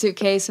it in a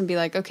suitcase and be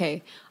like,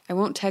 okay, I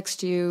won't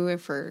text you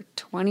for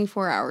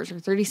 24 hours or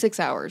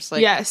 36 hours.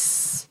 Like,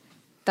 yes.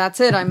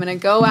 That's it. I'm going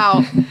to go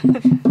out.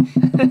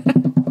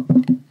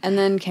 And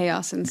then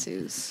chaos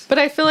ensues. But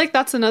I feel like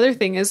that's another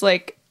thing is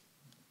like,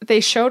 they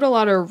showed a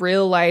lot of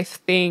real life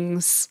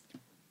things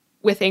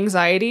with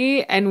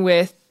anxiety and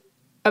with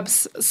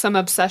some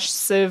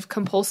obsessive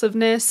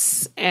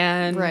compulsiveness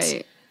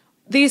and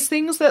these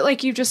things that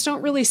like you just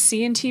don't really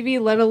see in TV,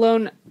 let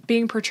alone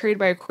being portrayed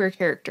by a queer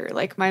character.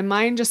 Like my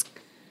mind just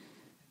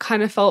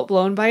kind of felt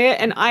blown by it.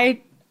 And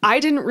I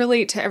didn't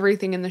relate to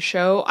everything in the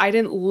show. I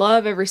didn't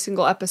love every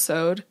single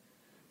episode.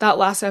 That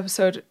last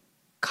episode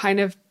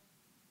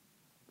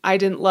I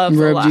didn't love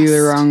rubbed you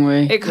the wrong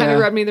way. It kind of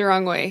rubbed me the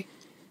wrong way.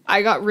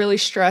 I got really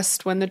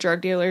stressed when the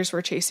drug dealers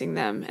were chasing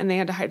them and they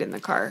had to hide in the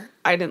car.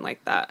 I didn't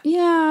like that.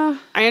 Yeah.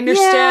 I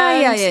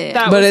understand.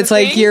 Yeah. But it's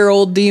like your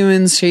old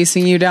demons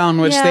chasing you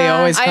down, which they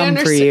always come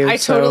for you. I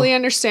totally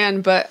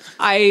understand, but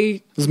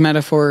it was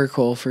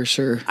metaphorical for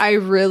sure. I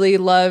really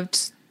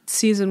loved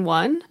season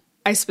 1.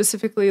 I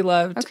specifically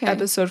loved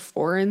episode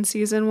 4 in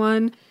season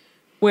 1,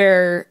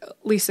 where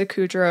Lisa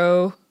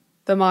Kudrow,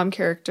 the mom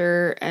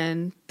character,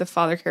 and the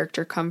father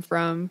character come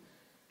from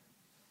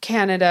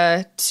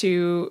Canada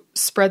to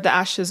spread the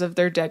ashes of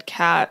their dead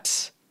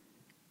cat,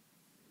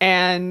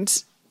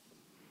 and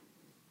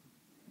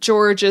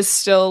George is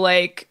still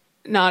like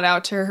not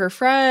out to her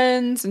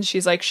friends, and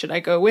she's like, should I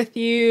go with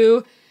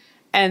you?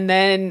 And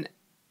then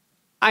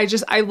I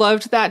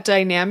loved that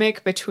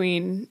dynamic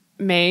between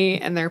Mae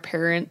and their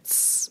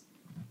parents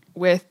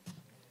with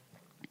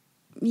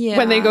Yeah.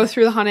 when they go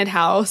through the haunted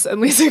house and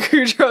Lisa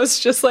Kudrow's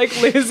just like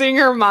losing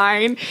her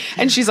mind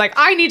and she's like,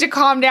 I need to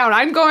calm down.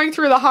 I'm going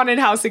through the haunted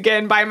house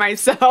again by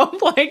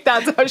myself. Like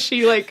that's how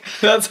she like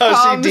That's how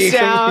calms she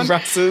down.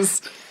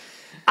 decompresses.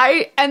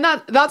 And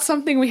that's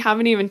something we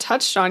haven't even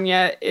touched on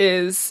yet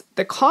is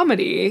the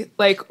comedy.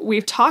 Like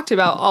we've talked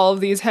about all of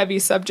these heavy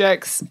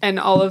subjects and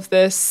all of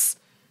this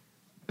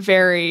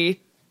very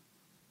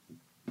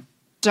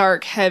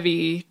dark,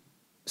 heavy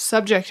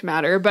subject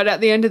matter, but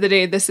at the end of the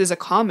day, this is a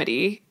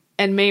comedy.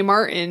 And Mae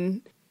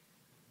Martin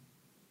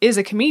is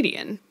a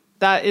comedian.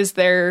 That is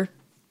their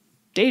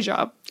day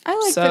job. I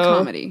like the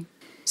comedy.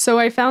 So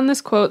I found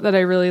this quote that I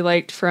really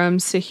liked from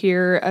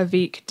Sahir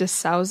Avik de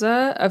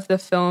Souza of the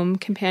film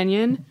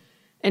Companion.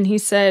 And he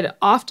said,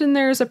 often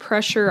there is a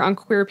pressure on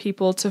queer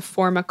people to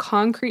form a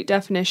concrete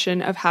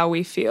definition of how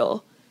we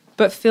feel.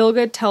 But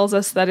Feelgood tells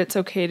us that it's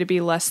okay to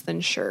be less than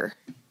sure.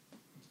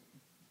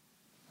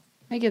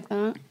 I get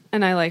that.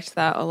 And I liked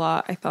that a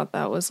lot. I thought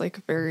that was like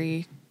a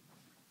very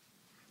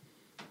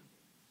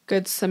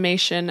good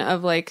summation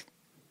of like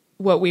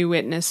what we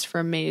witnessed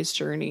from Mae's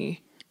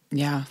journey.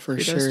 Yeah, for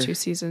through sure. those 2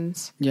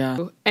 seasons. Yeah.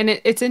 And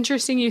it's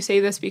interesting you say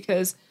this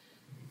because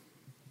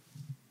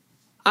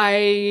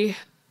I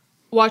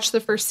watched the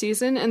first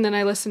season and then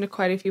I listened to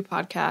quite a few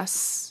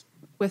podcasts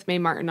with Mae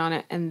Martin on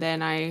it. And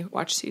then I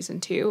watched season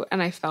 2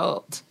 and I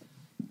felt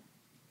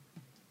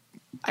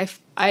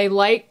I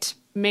liked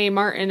Mae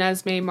Martin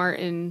as Mae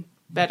Martin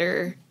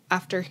better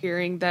after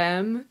hearing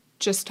them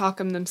just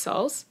talk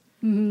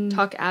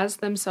as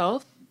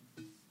themselves.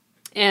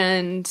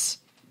 And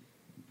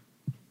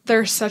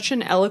they're such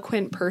an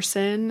eloquent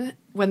person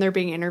when they're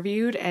being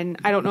interviewed. And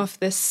I don't know if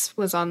this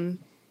was on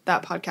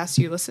that podcast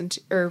you listened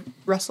to, or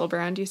Russell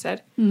Brand, you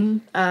said.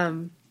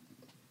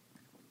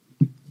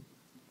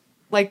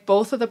 Like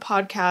both of the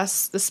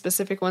podcasts, the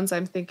specific ones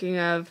I'm thinking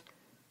of,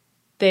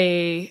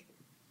 they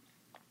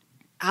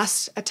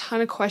asked a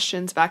ton of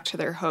questions back to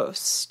their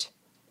host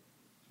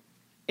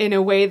in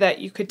a way that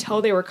you could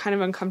tell they were kind of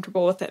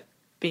uncomfortable with it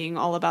being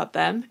all about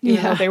them.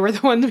 Even though they were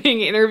the ones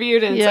being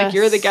interviewed and it's like,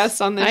 you're the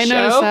guest on this show. I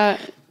noticed that.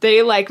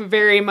 They like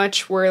very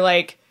much were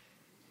like,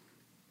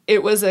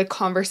 it was a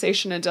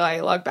conversation, a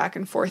dialogue back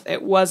and forth.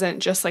 It wasn't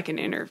just like an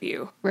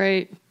interview.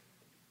 Right.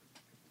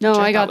 No,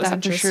 I got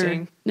that for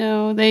sure.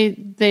 No, they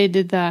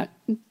did that.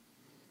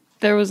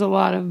 There was a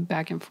lot of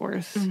back and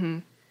forth.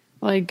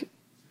 Like,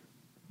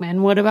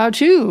 and what about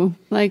you?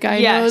 Like, I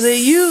know that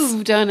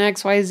you've done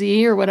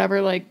XYZ or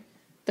whatever. Like,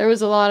 there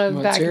was a lot of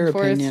What's back and forth.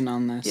 What's your opinion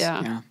on this?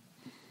 Yeah.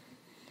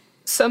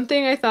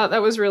 Something I thought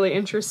that was really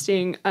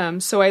interesting.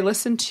 So I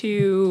listened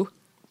to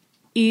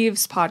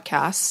Eve's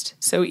podcast.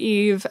 So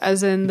Eve,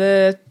 as in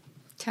the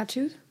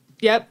Tattoos?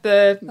 Yep,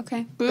 the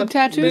Okay. Boob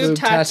tattoos? Boob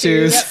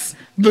tattoos.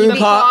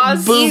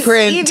 Boob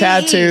print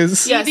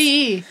tattoos. Yes.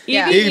 EVE.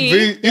 Yeah.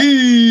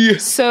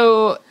 EVE.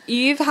 So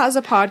Eve has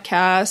a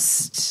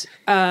podcast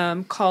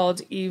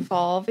called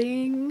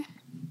Evolving.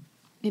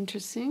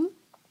 Interesting.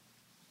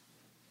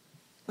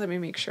 Let me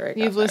make sure I got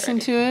You've that listened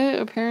right. to it,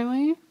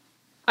 apparently?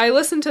 I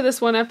listened to this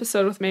one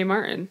episode with Mae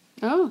Martin.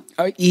 Oh.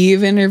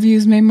 Eve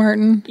interviews Mae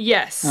Martin?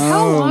 Yes.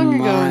 How long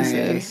ago my. is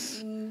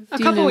this? A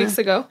couple weeks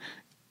ago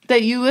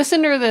That you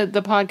listened or that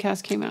the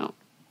podcast came out?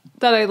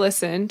 that I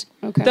listened.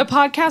 Okay. The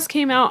podcast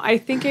came out, I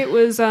think it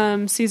was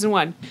season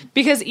 1.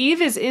 Because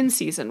Eve is in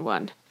season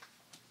 1.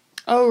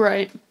 Oh,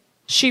 right.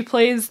 She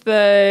plays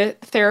the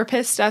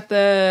therapist at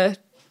the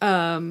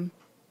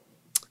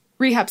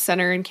rehab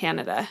center in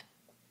Canada.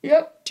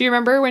 Yep. Do you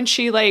remember when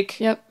she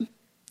Yep.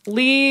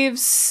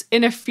 leaves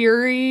in a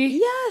fury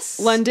Yes.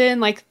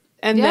 London,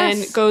 and then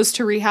Yes. goes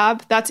to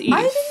rehab? That's Eve.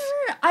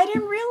 I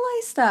didn't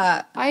realize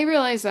that. I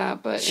realize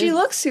that, but She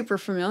looks super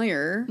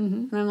familiar.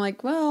 And I'm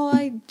like, well,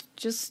 I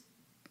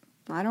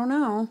don't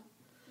know.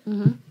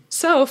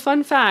 So,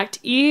 fun fact,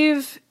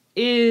 Eve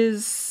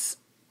is...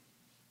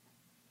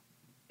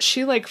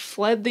 She,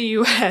 fled the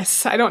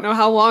U.S. I don't know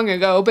how long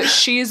ago, but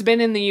she's been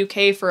in the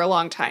U.K. for a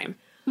long time.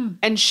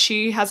 And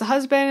she has a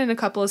husband and a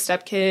couple of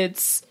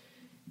stepkids.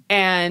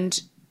 And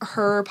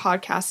her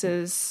podcast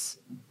is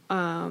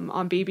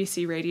on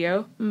BBC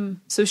Radio.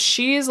 So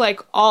she's,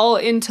 all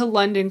into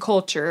London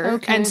culture.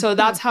 Okay. And so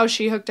that's how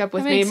she hooked up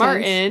with That Mae makes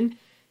Martin.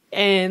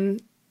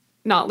 And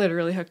not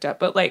literally hooked up,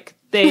 but,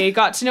 they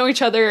got to know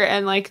each other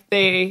and,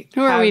 they...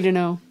 who are we to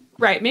know?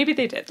 Right, maybe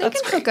they did.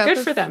 That's can great. hook up Good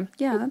if- for them.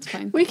 Yeah, that's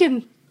fine. We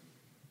can...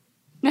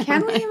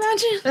 Can we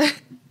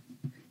imagine?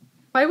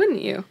 Why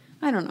wouldn't you?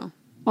 I don't know.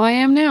 Well, I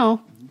am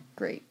now.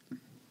 Great.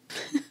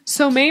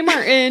 So Mae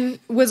Martin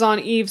was on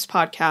Eve's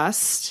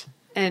podcast,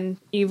 and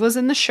Eve was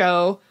in the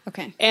show.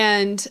 Okay.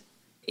 And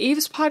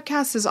Eve's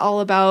podcast is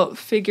all about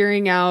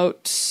figuring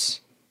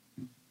out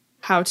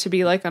how to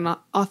be an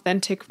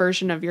authentic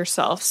version of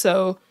yourself.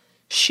 So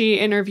she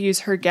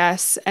interviews her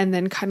guests and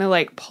then kind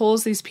of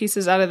pulls these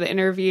pieces out of the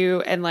interview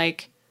and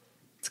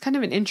it's kind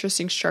of an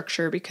interesting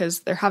structure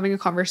because they're having a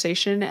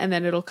conversation and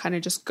then it'll kind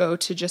of just go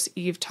to just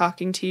Eve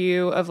talking to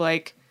you of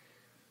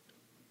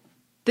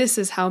this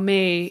is how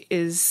Mae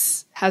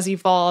has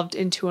evolved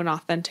into an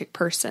authentic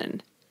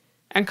person.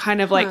 and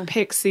kind of like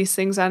picks these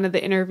things out of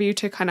the interview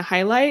to kind of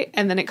highlight,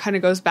 and then it kind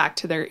of goes back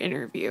to their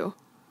interview.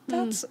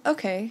 That's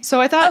okay.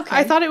 So I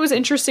thought it was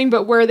interesting,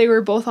 but where they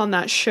were both on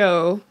that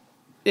show,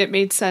 it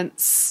made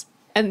sense,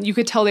 and you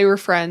could tell they were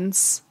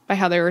friends by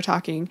how they were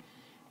talking.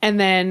 And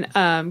then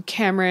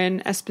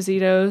Cameron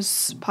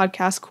Esposito's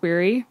podcast,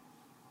 Query,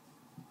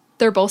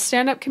 they're both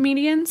stand-up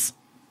comedians,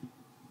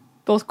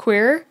 both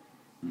queer,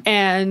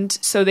 and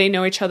so they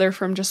know each other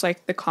from just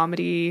like the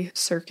comedy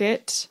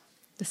circuit,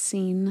 The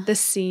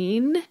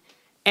scene.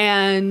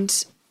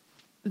 And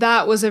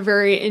that was a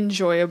very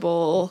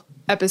enjoyable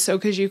episode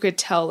because you could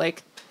tell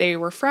like they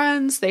were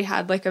friends, they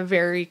had like a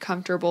very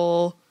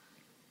comfortable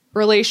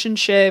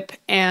relationship.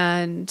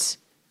 And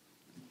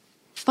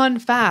fun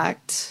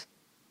fact,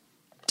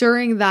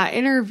 during that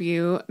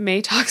interview,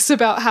 Mae talks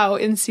about how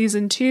in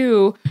season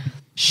 2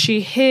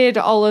 she hid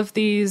all of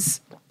these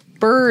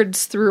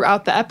birds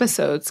throughout the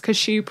episodes because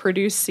she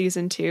produced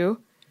season 2.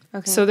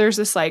 Okay. So there's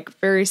this like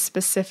very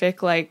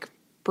specific like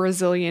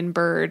Brazilian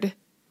bird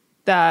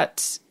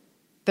that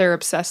they're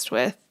obsessed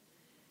with,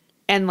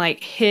 and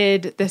like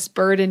hid this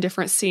bird in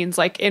different scenes.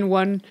 Like in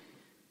one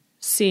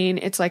scene,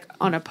 it's like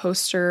on a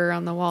poster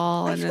on the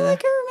wall. I feel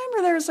like I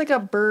remember there was like a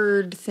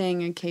bird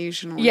thing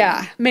occasionally.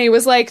 Yeah. Mae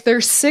was like,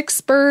 there's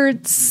 6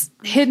 birds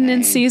hidden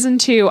in season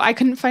 2. I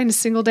couldn't find a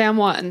single damn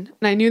one.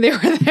 And I knew they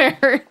were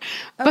there.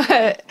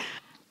 But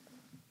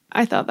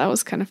I thought that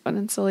was kind of fun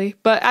and silly.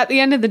 But at the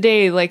end of the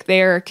day, like,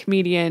 they're a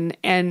comedian,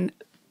 and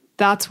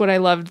that's what I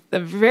loved the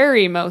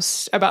very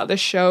most about this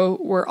show,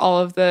 were all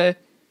of the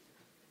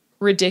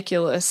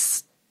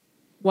ridiculous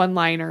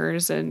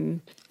one-liners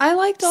and I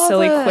liked all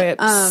silly the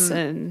quips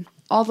and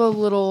all the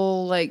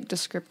little like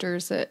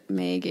descriptors that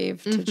Mae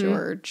gave to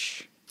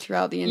George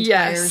throughout the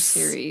entire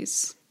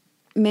series.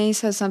 Mae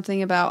says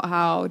something about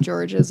how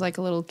George is like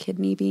a little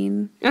kidney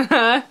bean.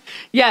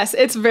 Yes,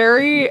 it's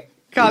very...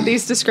 God,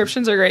 these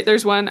descriptions are great.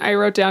 There's one I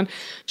wrote down.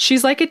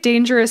 She's like a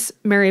dangerous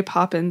Mary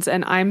Poppins,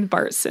 and I'm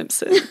Bart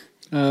Simpson.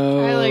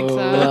 Oh, I like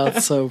that.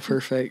 That's so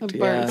perfect.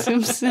 Bart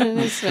Simpson,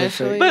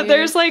 especially. But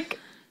there's like...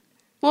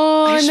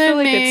 Well, I and just then feel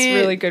like Mae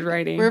it's really good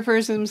writing.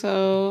 refers to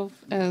himself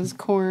as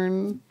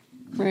corn,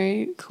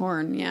 right?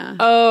 Corn, yeah.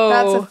 Oh.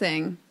 That's a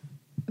thing.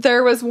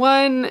 There was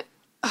one...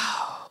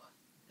 Oh,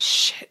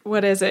 shit.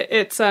 What is it?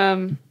 It's...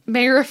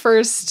 Mae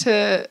refers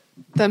to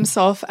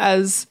themselves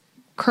as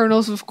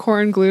kernels of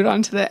corn glued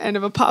onto the end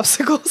of a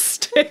popsicle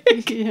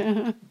stick.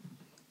 Yeah.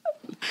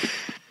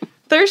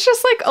 There's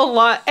just like a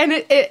lot, and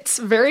it's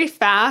very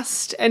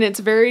fast and it's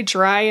very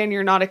dry, and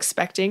you're not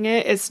expecting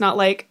it. It's not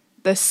like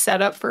the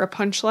setup for a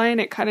punchline.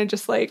 It kind of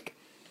just like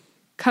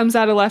comes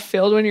out of left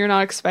field when you're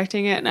not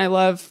expecting it. And I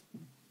love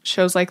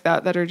shows like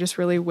that are just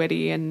really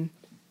witty and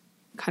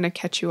kind of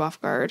catch you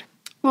off guard.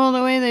 Well,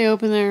 the way they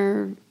open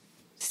their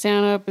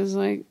stand-up is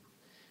like,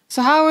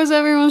 so how was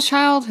everyone's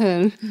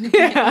childhood?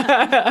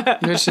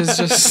 Which is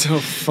just so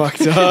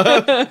fucked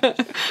up.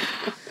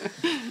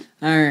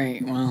 All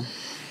right, well.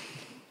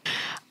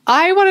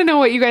 I want to know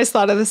what you guys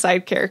thought of the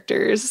side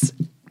characters.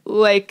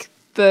 Like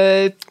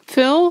the...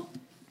 Phil?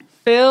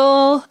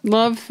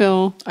 Love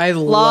Phil. I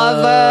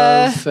Lava.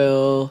 love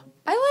Phil.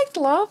 I liked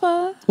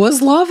Lava.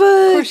 Was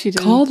Lava course you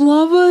did. called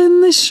Lava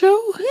in this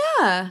show?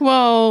 Yeah.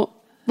 Well,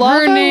 Lava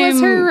her name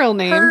was her real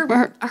name.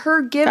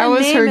 Her given that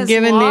was name her is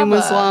given Lava name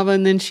was Lava,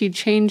 and then she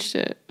changed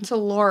it. to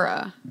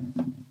Laura.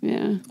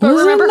 Yeah. But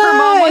remember, her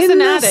mom was in an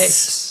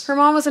this? addict. Her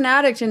mom was an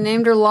addict and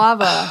named her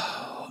Lava.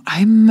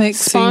 I'm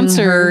mixing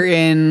Sponsor. her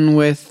in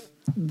with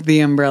the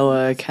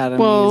Umbrella Academy's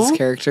Well,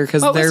 character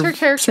because what was they're her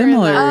character in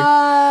similar.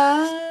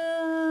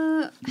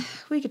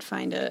 We could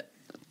find it.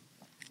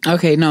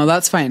 Okay, no,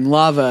 that's fine.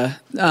 Lava.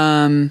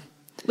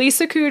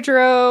 Lisa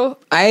Kudrow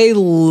I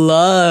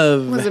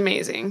love was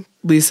amazing.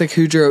 Lisa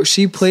Kudrow.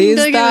 She plays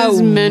Seemed like that. it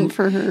was meant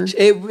for her.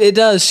 It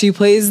does. She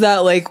plays that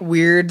like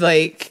weird,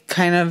 like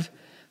kind of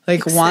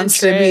like wants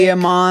to be Eccentric, a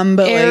mom,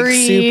 but like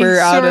airy, super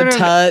out sort of of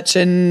touch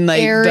and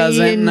like airy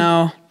doesn't and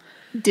know.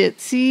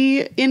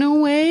 Ditzy in a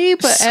way,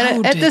 but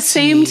So at the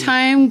same ditzy.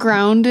 time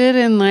grounded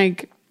and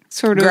like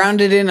sort of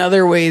Grounded in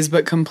other ways,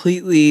 but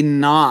completely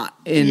not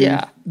in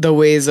Yeah. the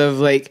ways of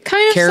like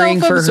kind of caring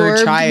for her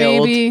self-absorbed,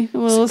 child. maybe a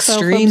little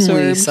Extremely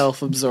self-absorbed.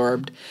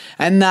 self-absorbed.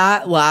 And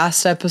that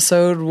last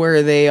episode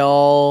where they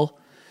all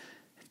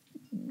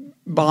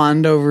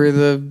bond over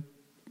the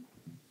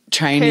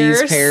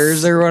Chinese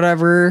pears or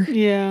whatever.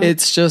 Yeah.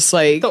 It's just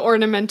like The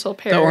ornamental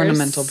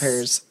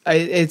pears.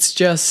 It's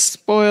just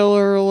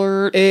Spoiler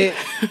alert. it.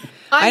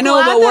 I I'm know,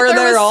 glad but that where there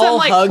they're was some, all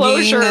like, hugging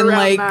closure and around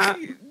like that.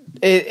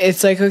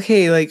 it's like,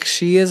 okay, like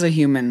she is a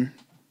human.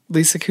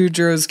 Lisa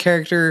Kudrow's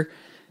character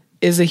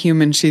is a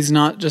human. She's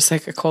not just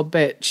like a cold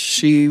bitch.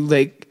 She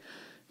like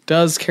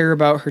does care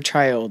about her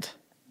child.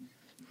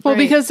 Well, Right.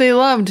 because they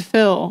loved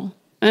Phil.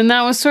 And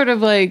that was sort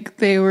of like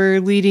they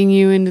were leading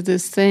you into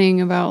this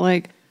thing about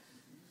like,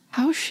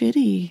 how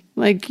shitty.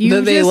 Like you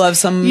that they love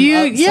some somebody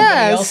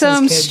else's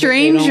some kid, but they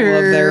stranger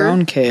don't love their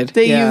own kid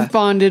that you've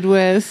bonded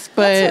with.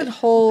 But That's a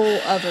whole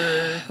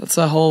other. that's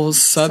a whole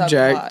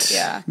subject. Subplot,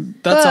 yeah.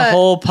 That's But a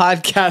whole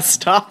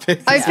podcast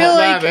topic. I is.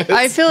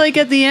 feel like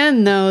at the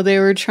end though they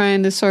were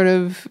trying to sort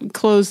of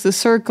close the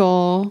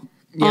circle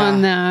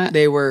on that.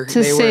 They were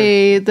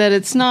say that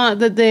it's not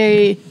that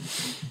they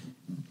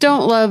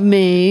don't love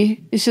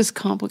me. It's just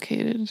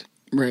complicated.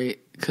 right.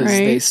 Because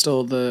they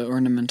stole the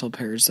ornamental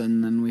pairs,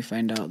 and then we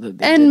find out that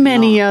they And did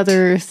many not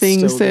other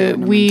things steal the that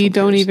we ornamental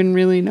don't pairs. even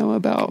really know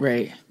about.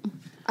 Right.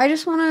 I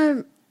just want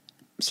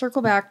to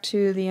circle back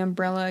to the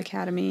Umbrella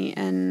Academy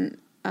and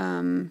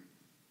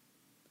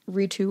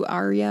Ritu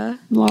Arya.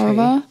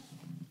 Larva.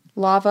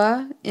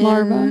 Lava.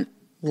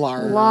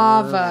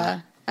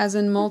 Lava, as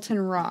in molten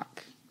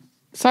rock.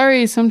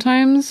 Sorry,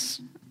 sometimes.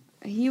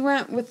 He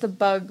went with the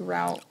bug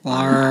route.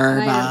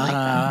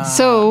 Larva.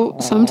 So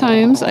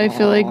sometimes I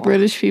feel like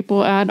British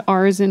people add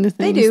R's into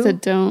They things do.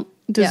 that don't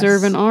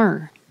deserve Yes. an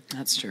R.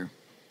 That's true.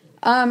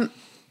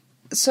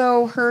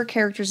 So her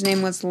character's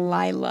name was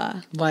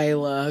Lila.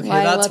 Lila. Okay,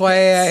 Lila that's why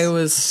Pitts. I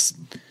was.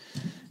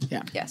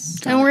 Yeah. Yes.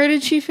 And where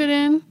did she fit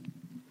in?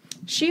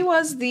 She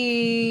was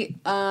the,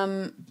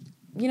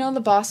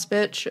 the boss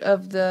bitch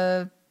of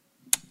the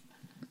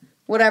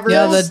whatever.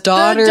 Yeah, the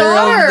daughter. The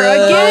daughter of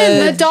the,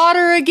 again. The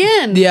daughter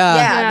again. Yeah,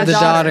 Yeah, the the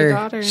daughter.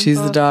 daughter. She's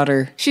the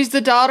daughter. She's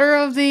the daughter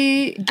of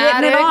the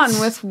getting it addict on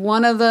with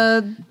one of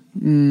the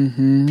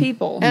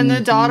people. and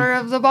the daughter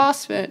of the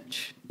boss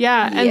bitch.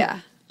 Yeah. And Yeah.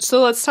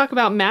 so let's talk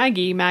about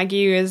Maggie.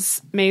 Maggie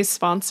is Mae's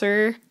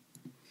sponsor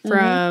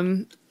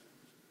from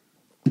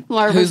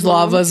Larva's Who's mom.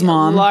 Lava's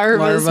mom?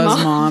 Larva's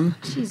mom.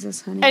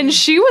 Jesus, honey. and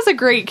she was a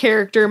great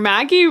character.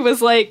 Maggie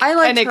was like I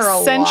liked an her a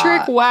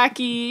eccentric, lot.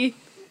 wacky.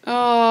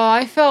 Oh,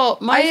 I felt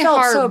I felt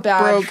heart so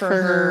bad broke for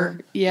her. her.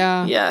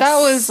 Yeah. Yes. That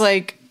was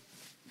like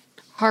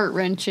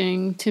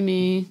heart-wrenching to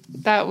me.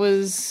 That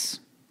was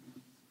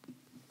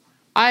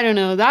I don't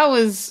know. That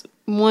was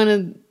one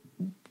of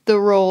the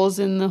roles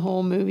in the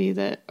whole movie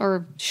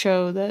or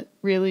show that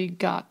really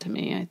got to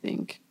me, I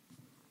think.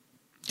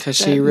 Because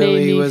That she made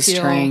really me was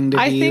feel- trying to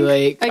I be think,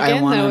 like, I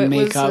again, want though, to it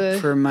make was up a-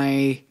 for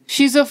my.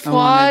 She's a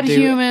flawed do it.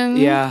 human.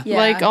 Yeah. Yeah.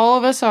 Like all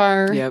of us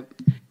are. Yep.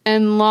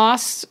 And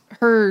lost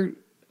her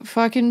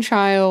fucking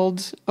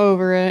child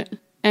over it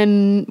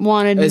and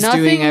wanted Is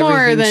nothing doing more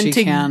everything than she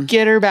to can.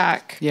 get her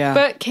back. Yeah.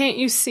 But can't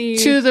you see?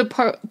 To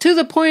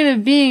the point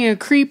of being a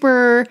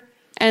creeper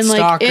and like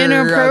Stalker,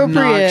 inappropriate.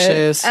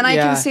 obnoxious. And I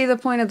yeah. can see the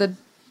point of the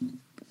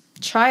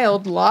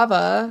child,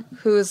 Lava,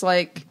 who is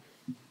like,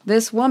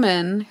 this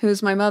woman,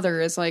 who's my mother,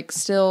 is like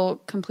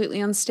still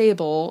completely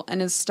unstable and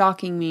is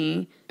stalking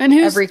me And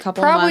who's every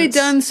couple probably months.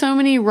 done so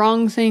many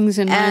wrong things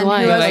in my And who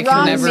life. But has I can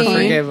wronged never me.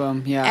 forgive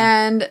him. Yeah.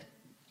 And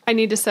I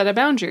need to set a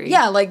boundary.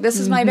 yeah, like this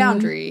is Mm-hmm. my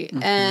boundary.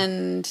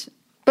 And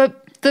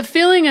But the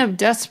feeling of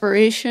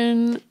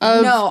desperation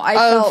of no, I of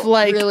felt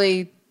like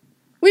really.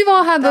 we've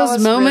all had that those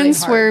was really moments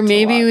hard where to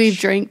maybe watch. we've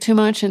drank too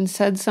much and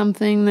said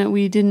something that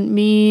we didn't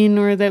mean,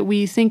 or that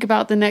we think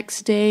about the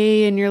next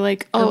day and you're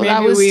like, oh, maybe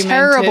that was we meant it,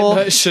 terrible.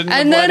 but shouldn't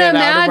have And then let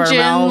it out of our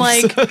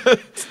imagine mouths.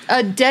 like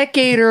a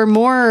decade or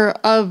more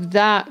of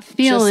that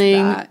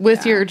feeling that,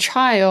 with yeah. your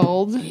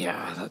child.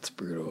 Yeah, that's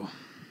brutal.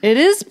 It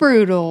is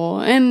brutal.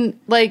 And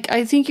like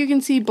I think you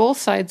can see both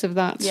sides of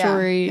that Yeah,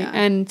 story. yeah.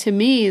 And to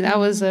me that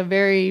was a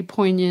very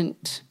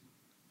poignant,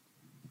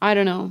 I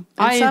don't know.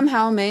 And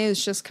somehow Mae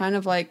is just kind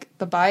of like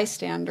the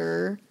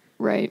bystander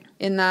right.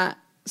 in that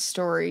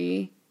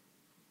story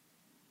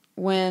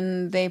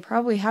when they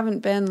probably haven't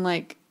been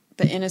like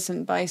the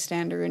innocent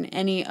bystander in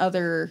any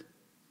other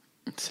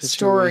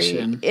story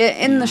Situation.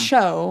 in the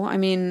show. I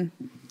mean,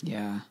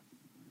 Yeah.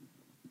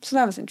 so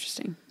that was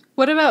interesting.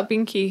 What about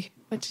Binky?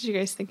 What did you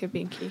guys think of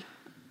Binky?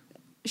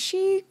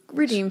 She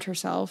redeemed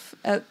herself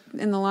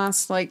in the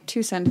last like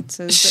two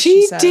sentences. That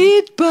She said.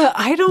 did, but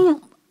I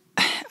don't.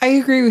 I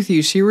agree with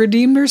you. She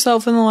redeemed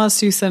herself in the last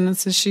two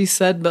sentences she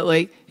said, but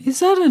like, is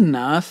that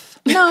enough?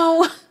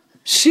 No.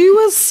 She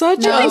was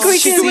such I a think we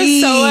C. can-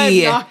 was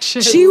so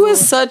obnoxious. She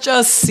was such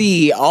a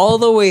C all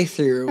the way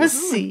through. Let's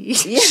see.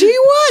 She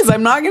was.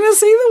 I'm not going to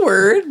say the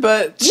word,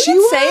 but she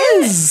can say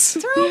it. was.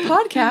 It's her own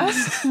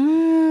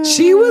podcast.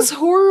 She was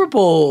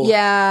horrible.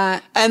 Yeah.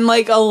 And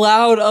like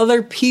allowed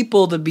other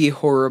people to be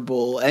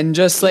horrible and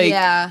just like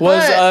Yeah.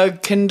 was But- a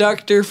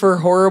conductor for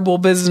horrible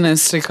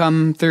business to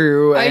come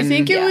through. I And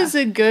think it Yeah. was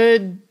a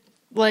good,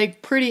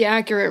 like, pretty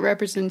accurate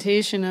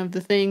representation of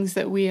the things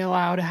that we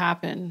allow to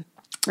happen.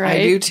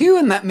 Right? I do too,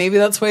 and that maybe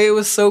that's why it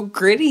was so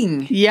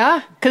gritting.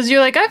 Yeah, because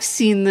you're like, I've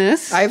seen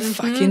this, I've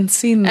fucking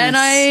seen this. and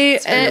I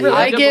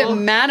get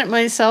relatable. mad at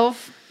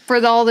myself for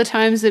all the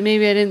times that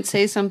maybe I didn't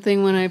say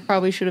something when I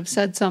probably should have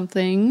said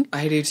something.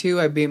 I do too.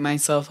 I beat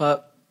myself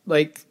up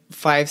like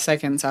 5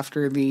 seconds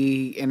after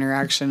the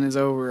interaction is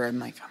over. I'm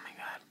like, oh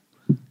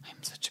my god,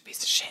 I'm such a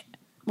piece of shit.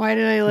 Why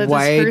did I let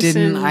Why this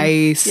person... didn't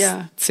I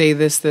Yeah. say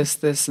this,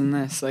 and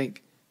this?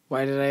 Like,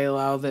 why did I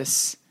allow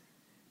this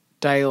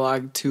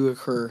dialogue to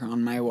occur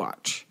on my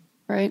watch?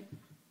 Right.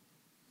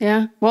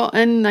 Yeah. Well,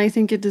 and I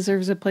think it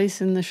deserves a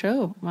place in the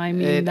show. I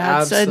mean, It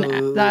that's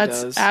absolutely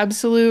that's does.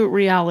 absolute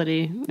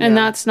reality. And Yeah.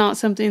 that's not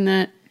something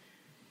that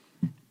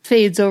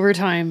fades over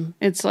time.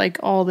 It's like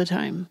all the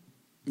time.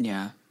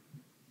 Yeah.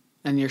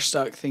 And you're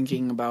stuck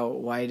thinking about,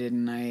 why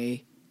didn't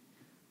I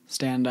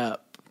stand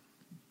up?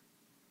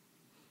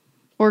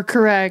 Or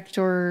correct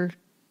or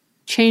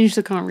change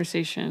the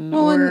conversation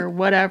or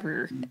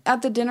whatever.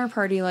 At the dinner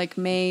party, like,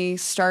 Mae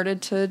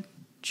started to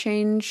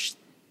change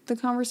the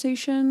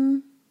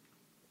conversation.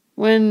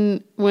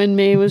 When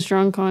Mae was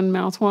drunk on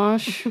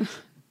mouthwash.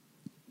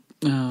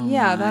 Oh,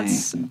 Yeah, my.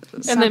 that's And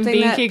then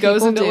something that Binky goes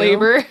people into do.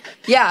 labor.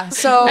 Yeah,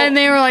 so And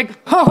they were like,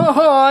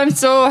 I'm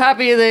so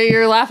happy that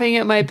you're laughing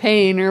at my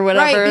pain or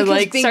whatever. because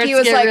Like, Binky starts to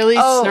was get like, really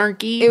 "Oh,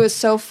 snarky. it was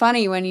so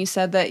funny when you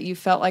said that you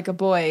felt like a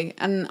boy,"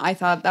 and I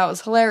thought that was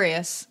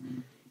hilarious.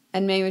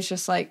 And Mae was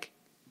just like,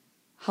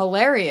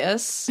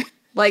 "Hilarious?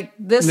 Like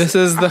this? This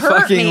is the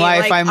hurt fucking me.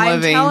 life Like, I'm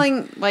living."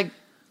 Telling, like,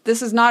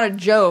 this is not a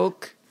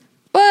joke."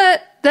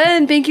 But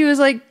then Binky was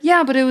like,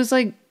 yeah, but it was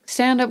like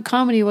stand-up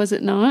comedy, was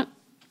it not?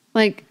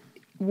 Like,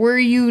 were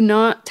you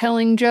not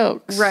telling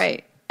jokes?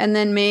 Right. And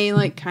then Mae,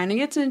 like, kind of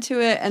gets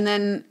into it, and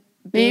then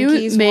Mae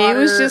Binky's was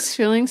water just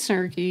feeling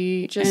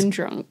snarky and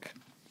drunk.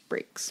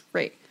 breaks.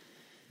 Right.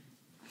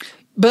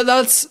 But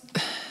that's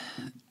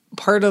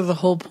part of the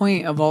whole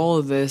point of all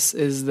of this,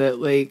 is that,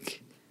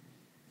 like,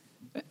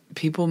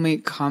 people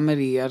make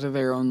comedy out of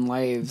their own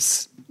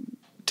lives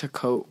to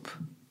cope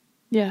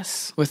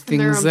Yes. with Their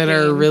things own that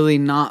are pain. really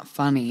not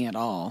funny at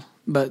all.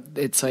 But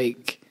it's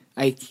like,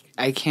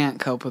 I can't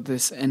cope with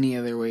this any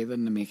other way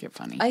than to make it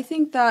funny. I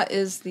think that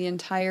is the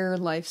entire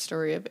life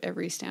story of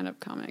every stand-up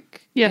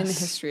comic Yes. in the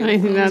history of I the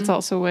think world. that's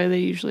also why they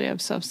usually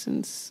have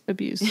substance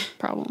abuse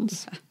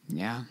problems.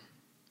 Yeah.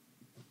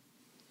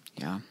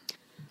 Yeah.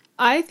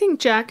 I think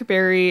Jack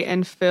Barry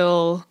and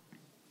Phil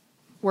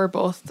were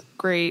both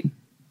great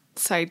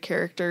side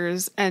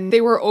characters, and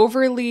they were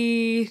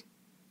overly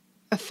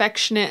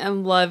affectionate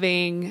and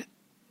loving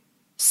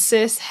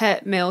cis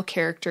het male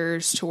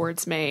characters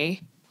towards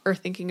Mae, or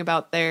thinking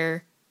about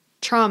their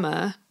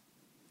trauma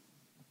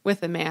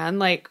with a man.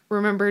 Like,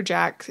 remember,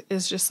 Jack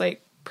is just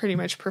like pretty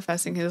much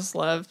professing his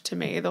love to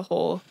Mae the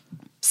whole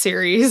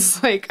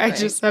series. Like, I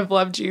just have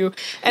loved you.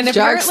 And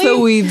Jack's apparently, the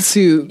weed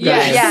suit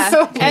guy.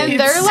 Yeah. and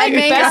they're like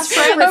Mae best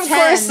got to friends. Of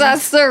course,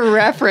 that's the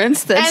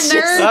reference. That's And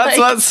they're- just That's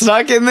like, what's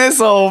stuck in this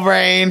old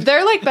brain.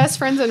 They're like best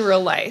friends in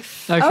real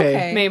life.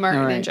 Okay. Mae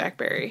Martin All right. and Jack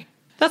Barry.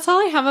 That's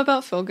all I have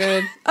about Feel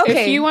Good.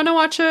 Okay. If you want to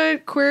watch a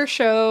queer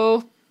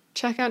show,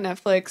 check out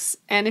Netflix.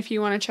 And if you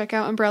want to check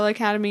out Umbrella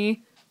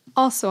Academy,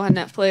 also on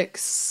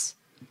Netflix.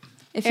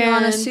 If you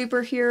want a And-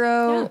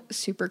 superhero, Yeah.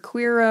 super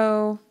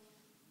queero,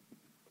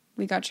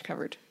 we got you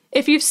covered.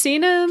 If you've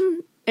seen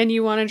them and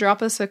you want to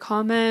drop us a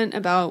comment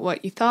about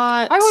what you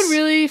thought, I would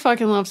really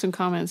fucking love some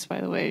comments, by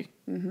the way.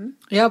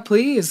 Yeah,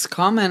 please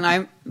comment.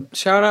 I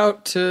shout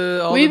out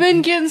to all We've the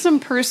been getting some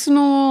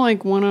personal,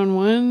 like,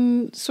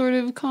 one-on-one sort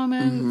of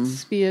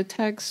comments via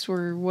text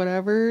or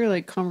whatever,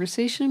 like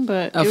conversation,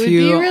 but A it would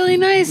few- be really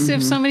nice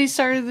if somebody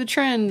started the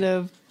trend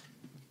of,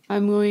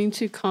 I'm going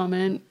to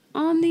comment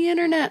on the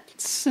internet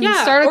and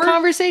Yeah, start a or-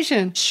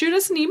 conversation. shoot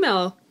us an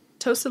email.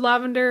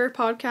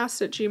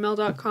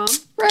 toastedlavenderpodcast@gmail.com.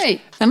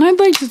 Right. And I'd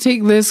like to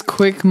take this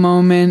quick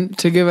moment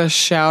to give a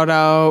shout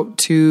out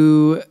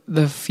to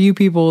the few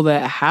people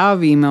that have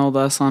emailed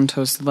us on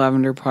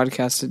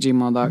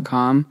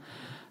toastedlavenderpodcast@gmail.com.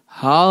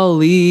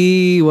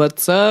 Holly,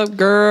 what's up,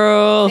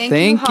 girl?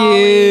 Thank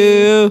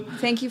you.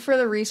 Thank you for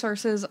the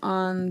resources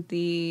on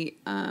the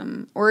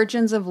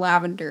origins of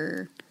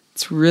lavender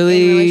It's in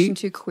really, relation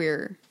to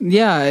queer.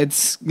 yeah,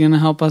 it's going to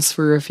help us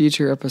for a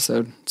future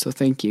episode. So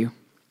thank you.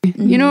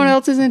 You know what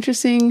else is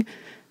interesting?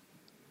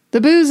 The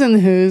booze and the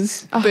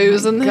who's.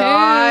 Booze and the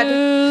God.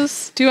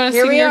 Who's. Do you want to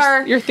Here sing we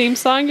are. your theme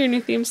song, your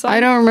new theme song? I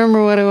don't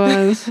remember what it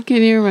was.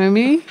 Can you remind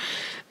me?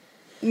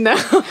 No.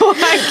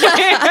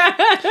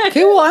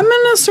 Okay, well, I'm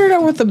going to start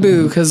out with the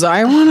boo because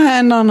I want to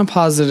end on a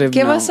positive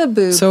Give note. us a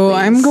boo, So please.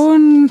 I'm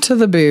going to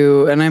the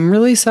boo, and I'm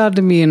really sad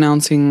to be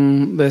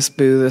announcing this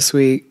boo this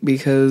week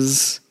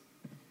because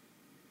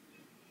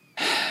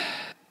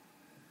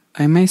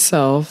I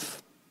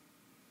myself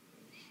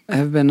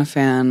have been a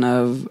fan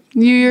of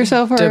You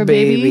yourself are a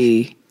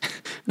baby? DaBaby.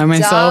 I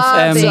myself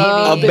am a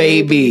DaBaby.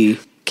 baby.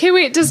 Okay,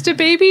 wait, does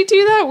DaBaby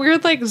do that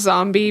weird, like,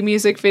 zombie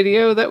music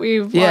video that we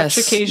watch Yes,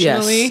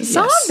 occasionally? yes.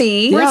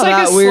 Zombie? Where it's like a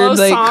that slow weird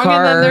like song and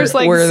car then there's,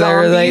 like, where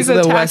they're like zombies the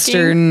attacking.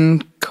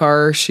 Western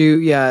car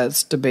shoot. Yeah,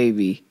 it's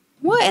DaBaby.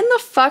 What in the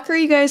fuck are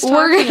you guys talking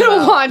We're gonna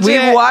about? watch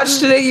We've it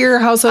watched it at your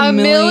house a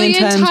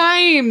million times.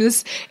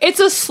 times. It's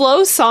a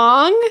slow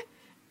song,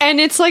 and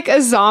it's like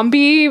a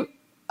zombie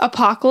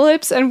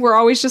apocalypse, and we're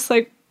always just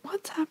like,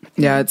 what's happening?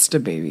 Yeah, it's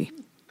DaBaby.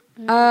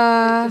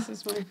 This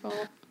is my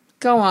fault.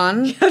 Go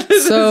on.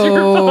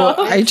 So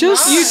I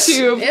just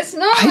YouTube. It's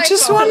not I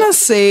just want to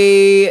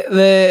say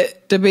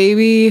that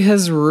DaBaby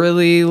has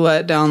really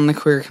let down the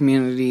queer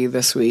community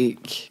this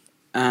week.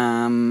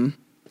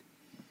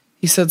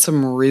 He said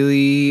some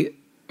really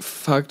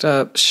fucked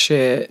up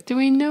shit. Do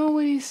we know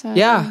what he said?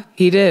 Yeah,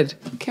 he did.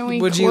 Can we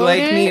Would you quote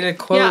like it? me to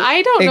quote? Yeah,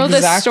 I don't know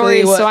this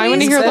story, what so I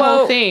want to he hear the said?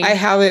 whole thing. I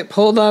have it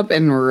pulled up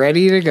and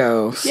ready to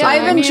go. So. Yeah,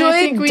 I've I enjoyed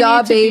think we need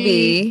to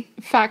be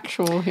DaBaby.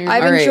 factual here.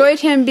 I've All right. enjoyed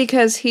him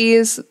because he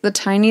is the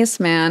tiniest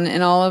man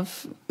in all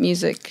of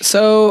music.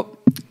 So,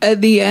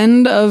 at the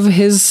end of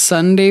his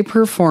Sunday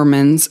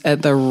performance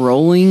at the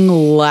Rolling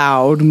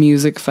Loud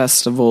Music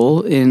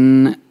Festival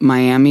in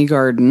Miami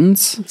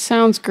Gardens,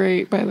 Sounds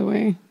great, by the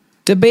way.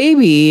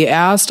 DaBaby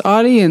asked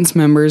audience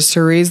members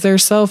to raise their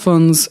cell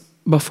phones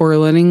before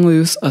letting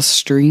loose a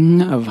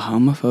string of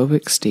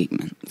homophobic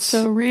statements.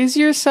 So raise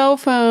your cell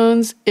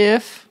phones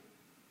if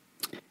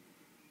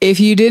If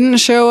you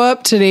show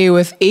up today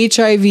with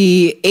HIV,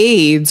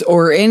 AIDS,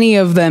 or any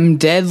of them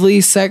deadly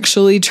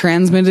sexually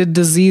transmitted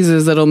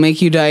diseases that'll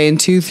make you die in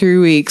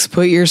 2-3 weeks,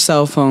 put your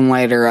cell phone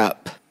lighter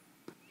up.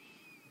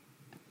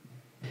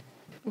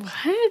 what?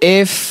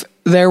 If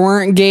there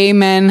weren't gay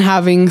men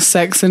having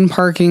sex in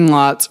parking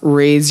lots,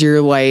 raise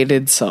your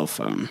lighted cell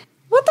phone.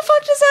 What the fuck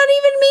does that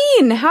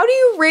even mean? How do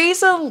you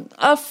raise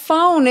a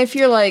phone if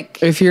you're like...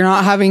 If you're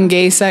not having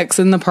gay sex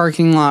in the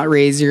parking lot,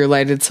 raise your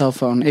lighted cell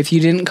phone. If you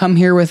didn't come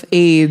here with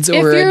AIDS If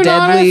or you're a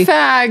deadly... not a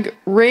fag,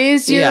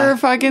 raise your Yeah.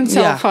 fucking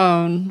cell Yeah.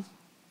 phone.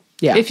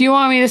 Yeah. If you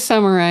want me to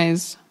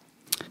summarize.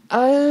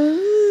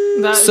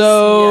 That's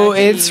So yucky.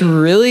 it's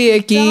really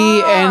icky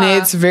and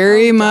it's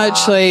very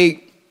much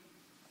like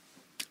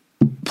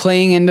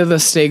playing into the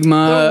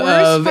stigma The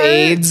worst of part-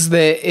 AIDS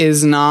that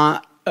is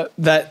not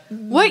that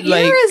What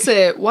like, year is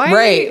it? Why?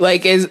 right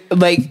like is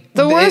like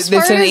The worst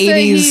it's part an is that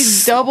he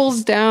 80s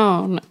doubles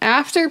down.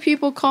 After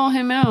people call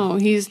him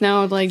out, he's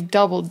now like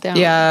doubled down.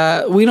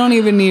 yeah, we don't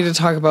even need to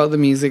talk about the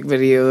music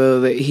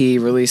video that he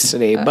released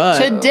today, but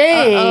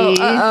Today,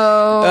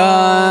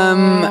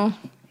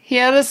 he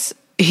had a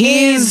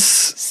he's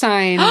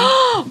sign.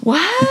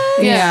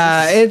 What?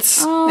 yeah,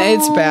 it's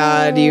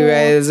bad, you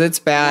guys. It's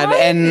bad.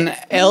 And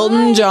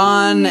Elton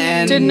John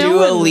and Did no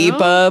Dua one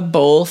Lipa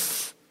both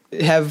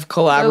have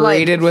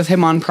collaborated with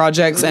him on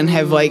projects and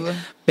have like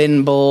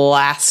been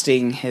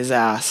blasting his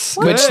ass,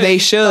 which they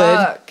should.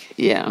 Fuck.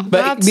 Yeah. But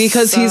That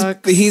because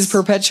sucks. he's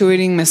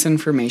perpetuating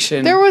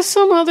misinformation. There was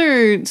some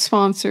other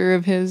sponsor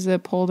of his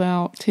that pulled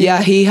out too.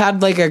 Yeah, he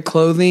had like a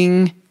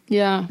clothing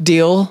Yeah.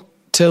 deal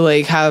to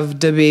like have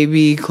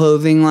DaBaby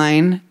clothing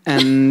line,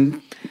 and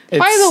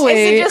By the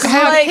way, Is it just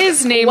Have like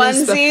his name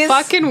is the onesies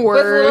fucking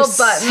with little worst.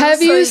 buttons Have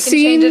so you can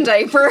seen- change a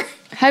diaper?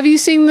 have you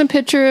seen the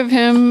picture of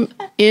him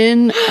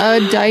in a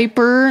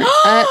diaper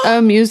at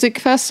a music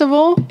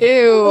festival?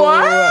 Ew.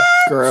 What?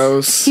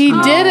 gross. He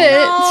did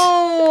it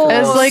No.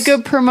 as like a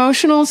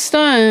promotional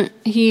stunt.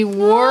 He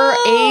wore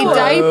a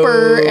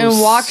diaper and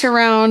walked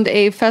around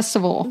a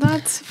festival.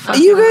 That's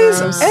fucking You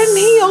guys, gross. and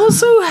he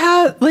also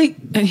had like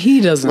he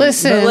doesn't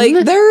Listen, but,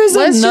 like there is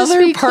let's just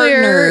another be partner.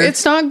 clear.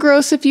 It's not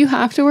gross if you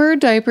have to wear a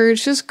diaper.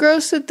 It's just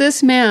gross that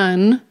this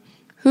man,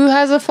 who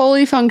has a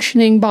fully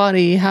functioning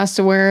body, has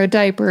to wear a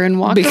diaper and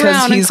walk Because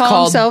around and he's call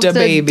called himself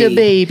DaBaby. the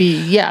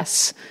DaBaby.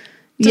 Yes.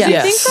 Does he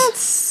Yes. think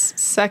that's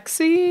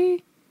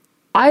sexy?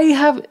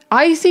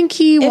 I think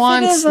he it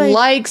wants is, like-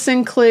 likes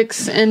and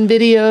clicks and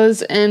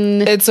videos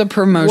and It's a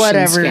promotion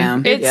Whatever.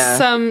 scam. It's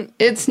Yeah.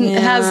 it's Yeah.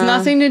 has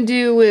nothing to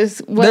do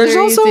with whether There's he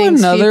also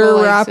thinks another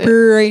people likes it.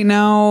 rapper right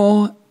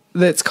now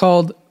that's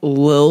called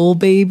Lil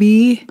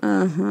Baby.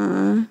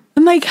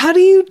 And like, how do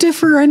you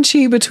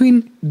differentiate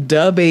between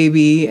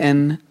DaBaby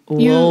and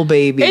Lil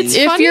Baby? It's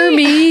If funny- you're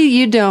me,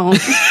 you don't.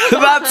 that's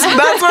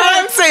what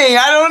I'm saying.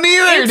 I don't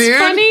either, It's dude.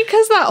 funny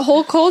because that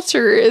whole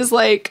culture is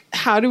like,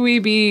 how do we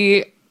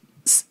be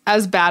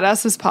as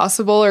badass as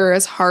possible or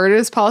as hard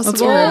as possible?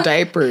 Let's wear a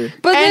diaper.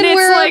 But and then it's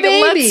we're like,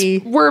 a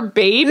baby. we're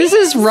babies. This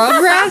is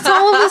Rugrats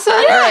all of a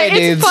sudden. All right,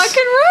 it's dudes.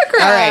 fucking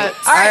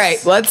Rugrats. All right.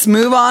 Let's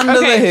move on to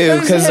Okay, the Who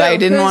who's because who? I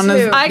didn't Who's want to.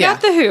 who? I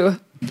got the Who.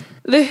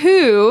 The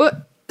Who.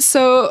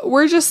 So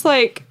we're just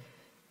like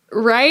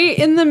right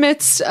in the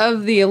midst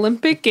of the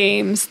Olympic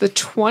Games, the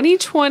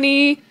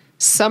 2020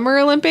 Summer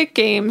Olympic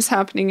Games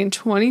happening in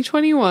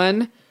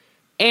 2021.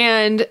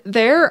 And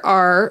there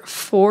are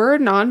 4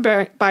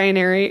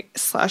 non-binary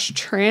 /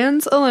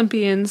 trans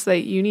Olympians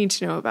that you need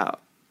to know about.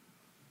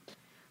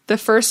 The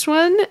first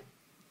one,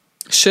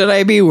 Should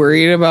I be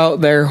worried about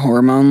their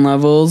hormone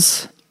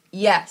levels?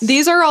 Yes.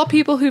 these are all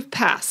people who've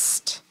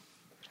passed.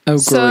 Oh,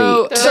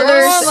 So great. So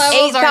there's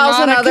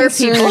 8,000 other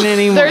people.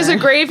 anymore. There's a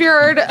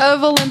graveyard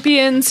of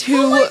Olympians who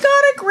Oh my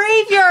god, a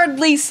graveyard,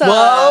 Lisa.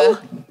 Whoa.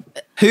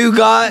 Who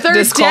got They're dead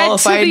to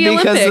disqualified the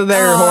because of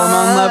their Olympics.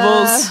 hormone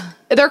levels?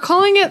 they're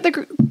calling it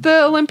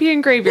the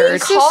Olympian graveyard.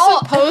 This is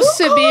supposed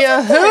to be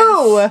a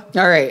who. All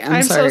right,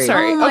 I'm so sorry.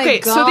 sorry. Oh my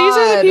Okay, so these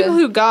are the God. people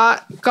who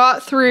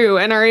got through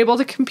and are able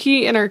to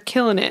compete and are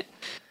killing it.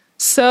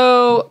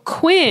 So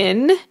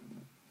Quinn,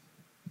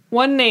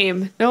 one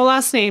name, no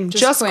last name,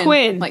 just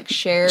Quinn. Like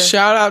Cher.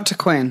 Shout out to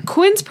Quinn.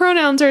 Quinn's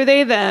pronouns are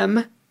they,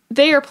 them.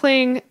 They are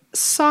playing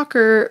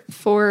soccer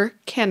for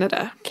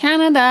Canada.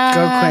 Canada.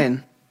 Go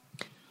Quinn.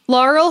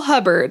 Laurel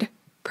Hubbard,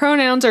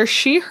 pronouns are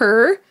she,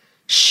 her.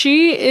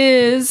 She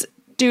is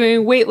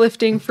doing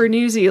weightlifting for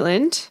New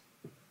Zealand.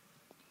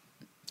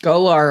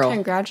 Go, Laurel. Did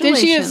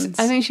Congratulations.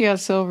 I think she got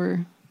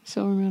silver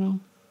medal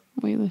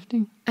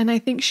weightlifting. And I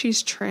think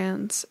she's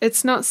trans.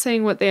 It's not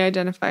saying what they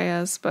identify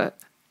as, but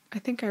I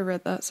think I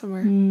read that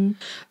somewhere.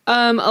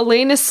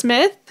 Elena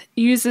Smith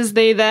uses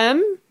they,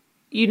 them,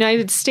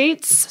 United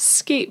States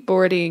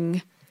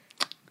skateboarding.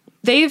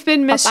 They've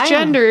been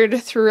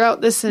misgendered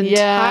throughout this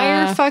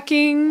entire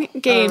fucking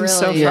game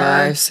so far. Yeah,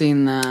 I've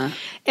seen that.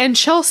 And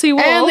Chelsea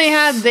Wolf. And they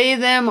had they,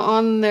 them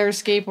on their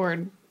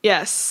skateboard.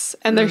 Yes,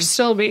 and they're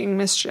still being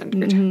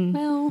misgendered.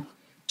 Well,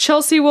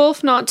 Chelsea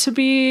Wolf, not to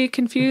be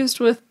confused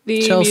with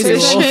the Chelsea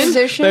musician. Wolf.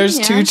 musician, There's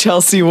two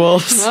Chelsea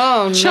Wolves.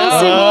 Oh, no.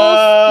 Chelsea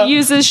Wolf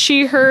uses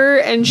she, her,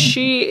 and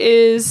she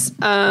is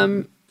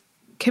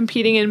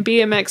competing in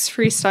BMX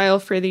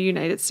freestyle for the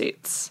United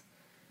States.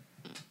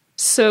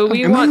 So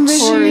we want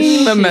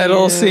Envisioning the she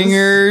metal is.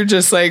 singer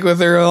just like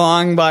with her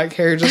long black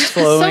hair just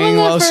Some flowing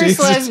while of the she's...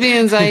 first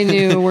lesbians I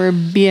knew were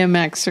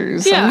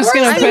BMXers. Yeah, I'm just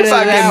going I to put it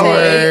fucking that way.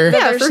 were. yeah,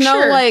 Yeah, there's for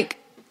no sure. like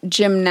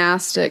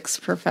gymnastics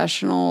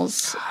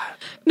professionals.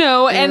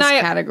 No, in and this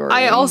I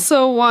category.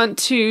 also want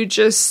to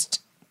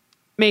just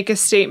make a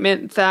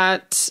statement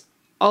that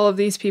all of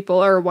these people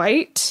are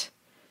white,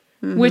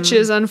 which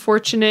is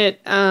unfortunate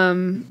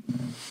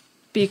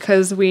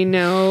because we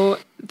know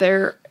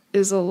there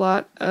is a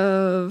lot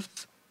of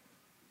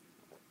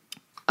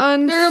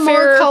unfair There are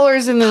more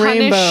colors in the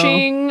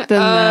punishing rainbow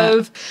than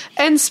of,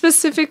 and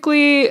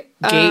specifically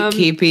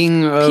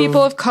Gatekeeping of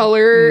people of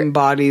color.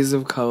 bodies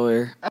of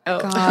color. Oh.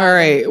 All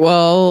right.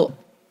 Well,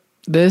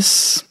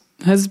 this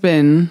has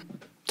been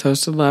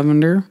Toasted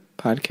Lavender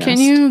podcast. Can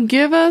you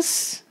give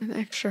us An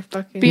extra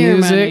fucking beer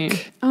music?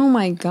 money? Oh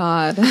my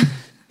god.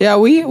 Yeah,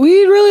 we'd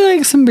really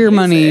like some beer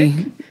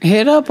money.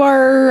 Hit up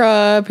our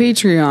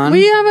Patreon.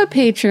 We have a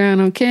Patreon,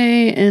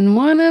 okay? And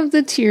one of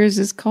the tiers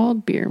is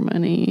called beer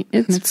money.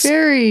 It's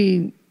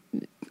very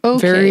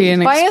okay. Very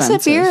Buy inexpensive.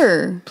 us a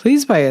beer.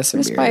 Please buy us a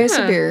Just beer. buy us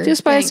a beer.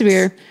 Just buy us a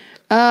Thanks.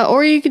 beer.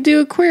 Or you could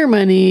do a queer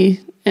money.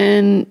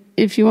 And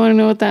if you want to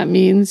know what that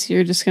means,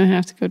 you're just going to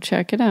have to go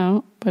check it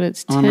out. But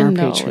it's On our $10.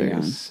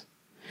 Patreon.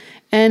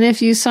 And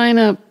if you sign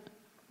up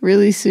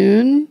really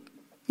soon,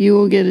 you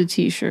will get a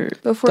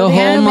t-shirt. Before The whole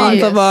end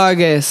month of August.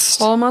 August.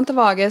 Whole month of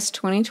August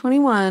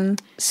 2021.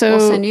 So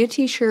We'll send you a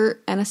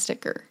t-shirt and a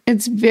sticker.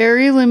 it's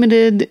very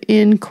limited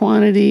in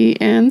quantity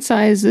and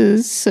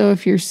sizes. So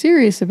if you're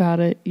serious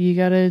about it, you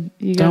gotta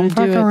Don't do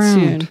fuck it around.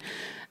 soon.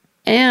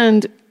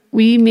 And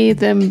we made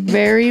them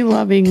very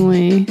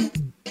lovingly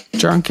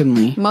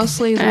Drunkenly.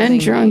 Mostly and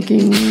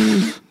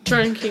drunkenly.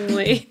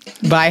 Drunkingly.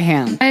 By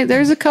hand.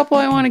 There's a couple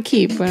I want to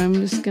keep, but I'm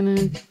just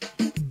gonna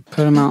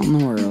Put them out in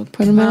the world.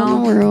 put them out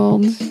in the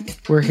world.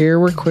 We're here.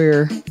 We're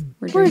queer.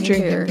 We're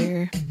drinking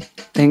beer.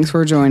 Thanks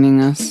for joining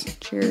us.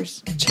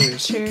 Cheers.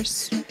 Cheers.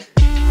 Cheers.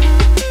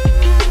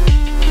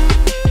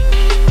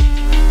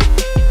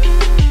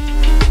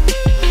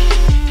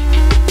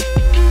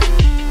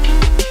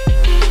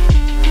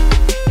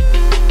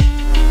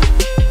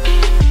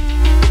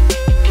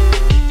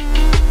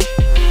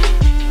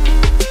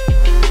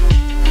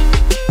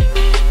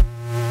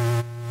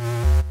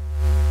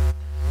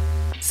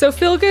 So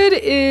Feel Good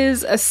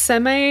is a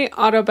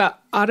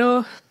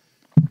semi-autobiographical.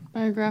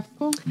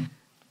 Biographical.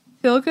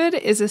 Feel Good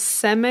is a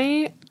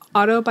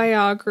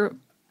semi-autobiographical.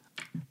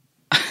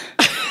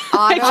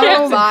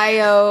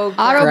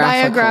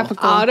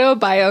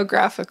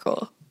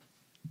 Autobiographical.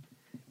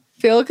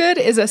 Feel Good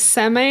is a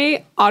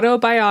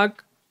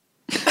semi-autobiographical.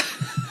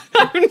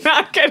 I'm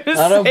not going to say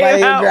that word.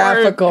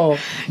 Autobiographical.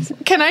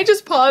 Can I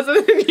just pause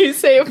and then you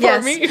say it for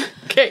Yes. me?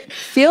 Okay.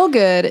 Feel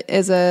Good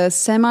is a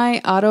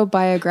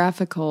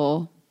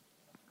semi-autobiographical.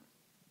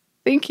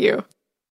 Thank you.